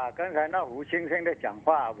认为刚才那胡先生的讲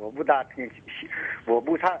话我不大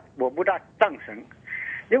赞成，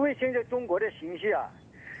因为现在中国的形势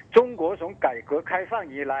中国从改革开放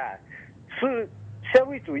以来是社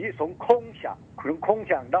会主义从空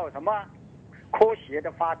想到什么科学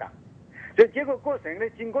的发展，所以这个过程呢，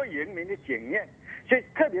经过人民的检验，所以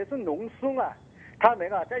特别是农村他们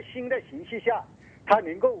在新的形势下，他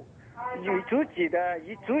能够以自己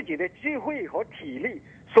的智慧和体力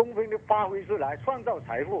充分的发挥出来，创造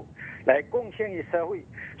财富，来贡献于社会。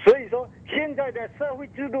所以说，现在的社会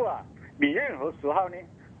制度比任何时候呢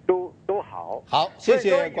都好。好，谢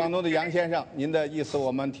谢广东的杨先生，您的意思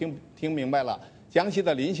我们听明白了。江西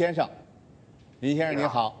的林先生您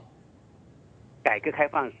好。改革开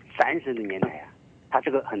放30年来它这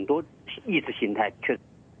个很多意识形态确实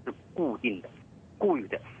是固定的、固有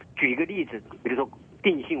的。举一个例子，比如说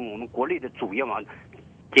定性我们国内的主要矛盾。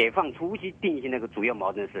解放初期定性那个主要矛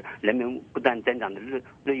盾是人们不断增长的日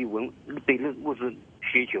益对物质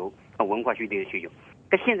需求和文化需求的需求。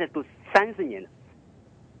但现在都30年了，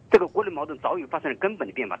这个国内矛盾早已发生了根本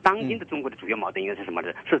的变化。当今的中国的主要矛盾应该是什么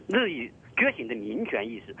呢？是日益觉醒的民权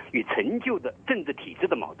意识与陈旧的政治体制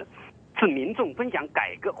的矛盾，是民众分享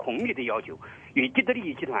改革红利的要求与既得利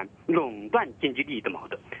益集团垄断经济利益的矛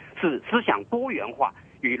盾，是思想多元化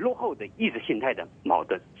与落后的意识形态的矛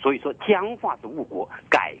盾。所以说，僵化是误国，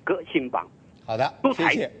改革兴邦。好的，谢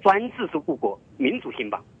谢。专制是误国，民主兴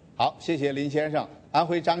邦。好，谢谢林先生。安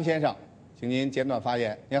徽张先生，请您简短发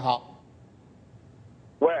言。您好。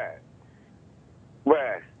喂，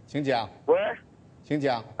请讲。喂，请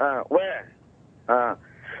讲。我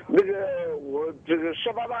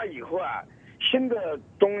18大以后新的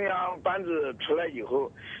中央班子出来以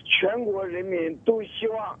后，全国人民都希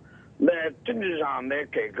望在政治上来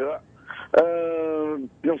改革，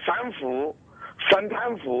反腐、反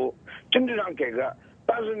贪腐，政治上改革。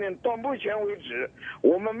但是呢，到目前为止，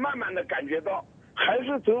我们慢慢的感觉到还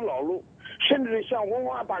是走老路，甚至像文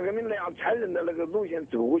化大革命那样残忍的那个路线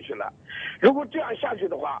走过去了。如果这样下去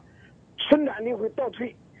的话，生产力会倒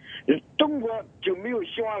退，中国就没有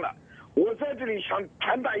希望了。我在这里想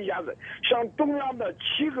传达一下子，向中央的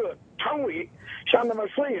7个常委向他们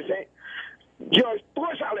说一声，要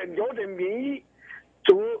多下来了解民意，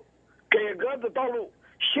走改革的道路，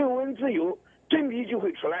新闻自由，真理就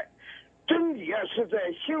会出来。真理是在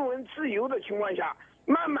新闻自由的情况下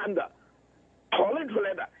慢慢的讨论出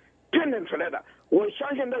来的，辩论出来的。我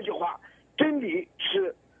相信那句话，真理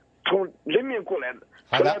是从人民过来的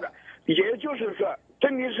出来的，也就是说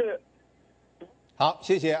真理是。好，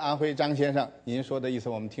谢谢安徽张先生，您说的意思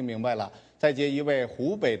我们听明白了。再接一位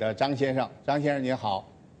湖北的张先生，张先生您好。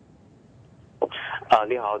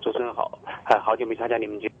你好，主持人好，好久没参加你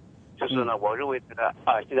们节目。就是呢，我认为这个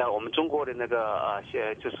现在我们中国的那个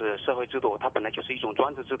就是社会制度，它本来就是一种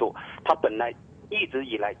专制制度，它本来一直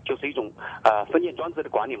以来就是一种封建专制的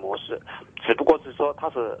管理模式，只不过是说它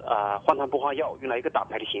是换汤不换药，用来一个打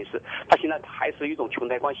牌的形式。它现在还是一种裙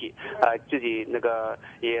带关系，自己那个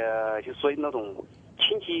也就所以那种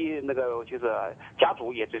亲戚那个就是家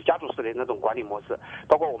族，也就是家族式的那种管理模式，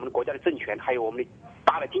包括我们的国家的政权，还有我们的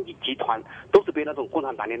大的经济集团都是被那种共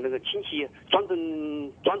产党的那个亲戚专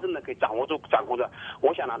政的给掌控着。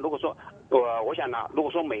我想呢，如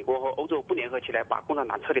果说美国和欧洲不联合起来把共产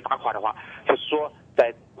党彻底打垮的话，就是说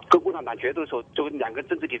在跟共产党决斗的时候，就两个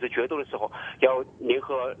政治体制决斗的时候，要联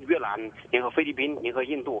合越南、联合菲律宾、联合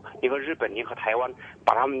印度、联合日本、联合台湾，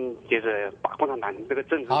把他们就是把共产党这个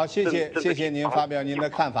政治。好，谢谢您发表您的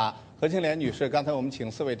看法，何庆莲女士。刚才我们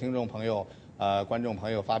请4位听众朋友、观众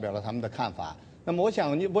朋友发表了他们的看法。那么我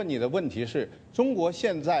想问你的问题是：中国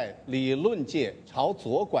现在理论界朝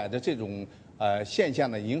左拐的这种现象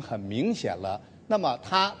呢，已经很明显了。那么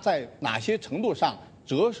它在哪些程度上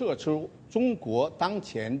折射出中国当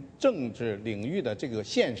前政治领域的这个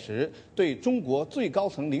现实，对中国最高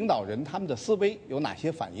层领导人他们的思维有哪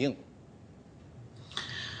些反应？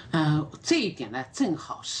这一点呢，正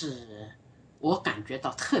好是我感觉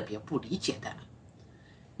到特别不理解的，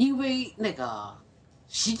因为那个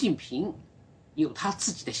习近平有他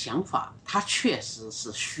自己的想法，他确实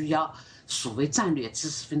是需要所谓战略知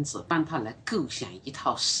识分子帮他来构想一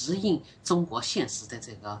套适应中国现实的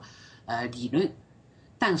这个理论。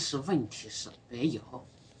但是问题是没有，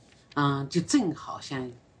就正好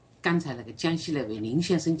像刚才那个江西那位林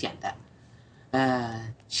先生讲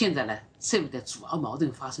的，现在呢，社会的主要矛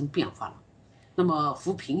盾发生变化了。那么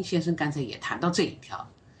胡平先生刚才也谈到这一条，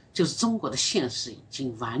就是中国的现实已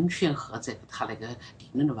经完全和这个他那个理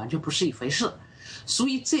论的完全不是一回事。所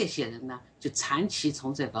以这些人呢，就长期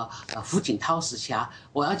从这个胡锦涛时期啊，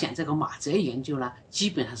我要讲这个马哲研究呢，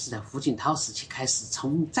基本上是在胡锦涛时期开始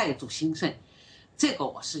再度兴盛。这个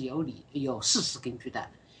我是有事实根据的，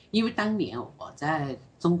因为当年我在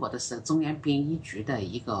中国的时候，中央编译局的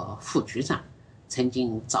一个副局长曾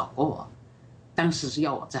经找过我，当时是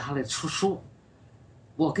要我在他那出书。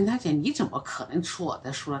我跟他讲，你怎么可能出我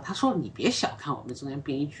的书呢？他说，你别小看我们中央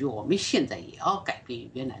编译局，我们现在也要改变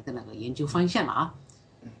原来的那个研究方向了啊。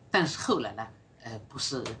但是后来呢，不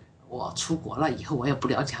是我出国了以后，我也不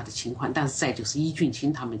了解他的情况。但是再就是伊俊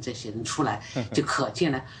清他们这些人出来，就可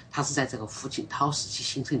见呢，他是在这个胡锦涛时期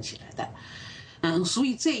兴盛起来的。所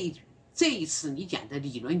以这一次你讲的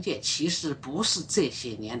理论界，其实不是这些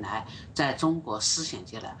年来在中国思想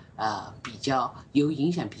界的比较有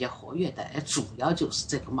影响、比较活跃的，主要就是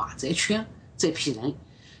这个马哲圈这批人，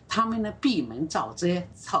他们呢闭门造车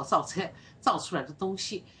造出来的东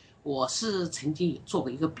西。我是曾经也做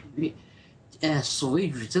过一个比喻，所谓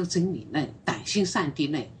宇宙真理论、党性上帝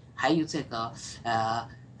论，还有这个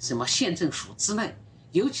什么宪政属之论，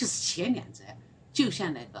尤其是前两者，就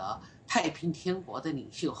像那个太平天国的领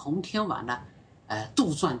袖洪天王呢，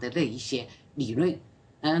杜撰的那一些理论，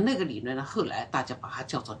那个理论呢，后来大家把它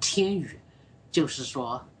叫做天语，就是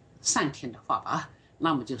说上天的话吧，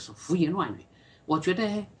那么就是胡言乱语。我觉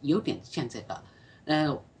得有点像这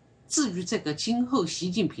个，至于这个今后习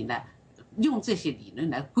近平呢，用这些理论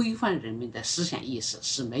来规范人们的思想意识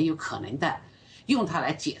是没有可能的，用它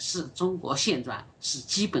来解释中国现状是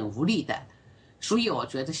基本无力的。所以我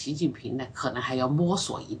觉得习近平呢，可能还要摸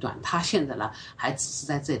索一段。他现在呢，还只是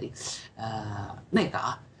在这里，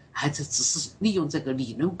还只是利用这个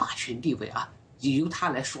理论霸权地位啊，由他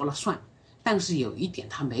来说了算。但是有一点，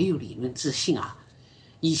他没有理论自信啊。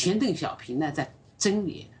以前邓小平呢，在真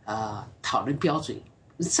理讨论标准，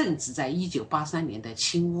甚至在1983年的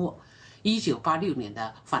清污，1986年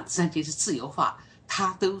的反资产阶级自由化，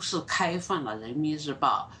他都是开放了人民日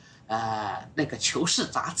报、那个求是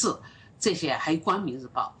杂志。这些还有光明日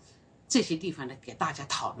报这些地方呢，给大家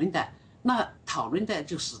讨论的，那讨论的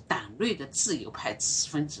就是党内的自由派知识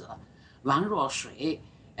分子，王若水，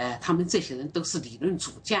他们这些人都是理论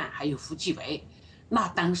主将，还有胡继伟。那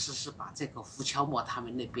当时是把这个胡乔木他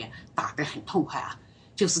们那边打得很痛快啊，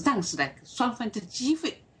就是当时呢，双方的机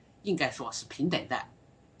会应该说是平等的，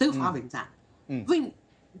都发文章。问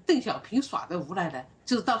邓小平耍的无赖呢，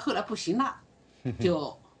就是到后来不行了，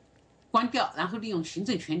就关掉，然后利用行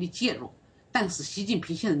政权力介入。但是习近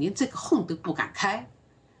平现在连这个哄都不敢开，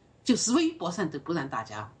就是微博上都不让大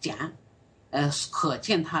家讲，可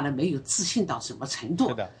见他呢没有自信到什么程度。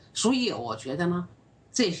是的。所以我觉得呢，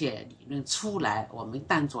这些理论出来，我们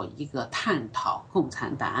当做一个探讨共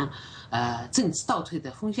产党政治倒退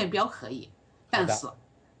的风向标可以，但是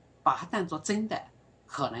把它当作真的，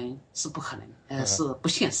可能是不可能，是不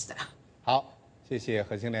现实的。好，谢谢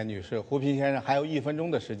何庆莲女士。胡平先生还有1分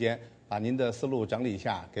钟的时间，把您的思路整理一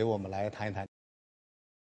下，给我们来谈一谈。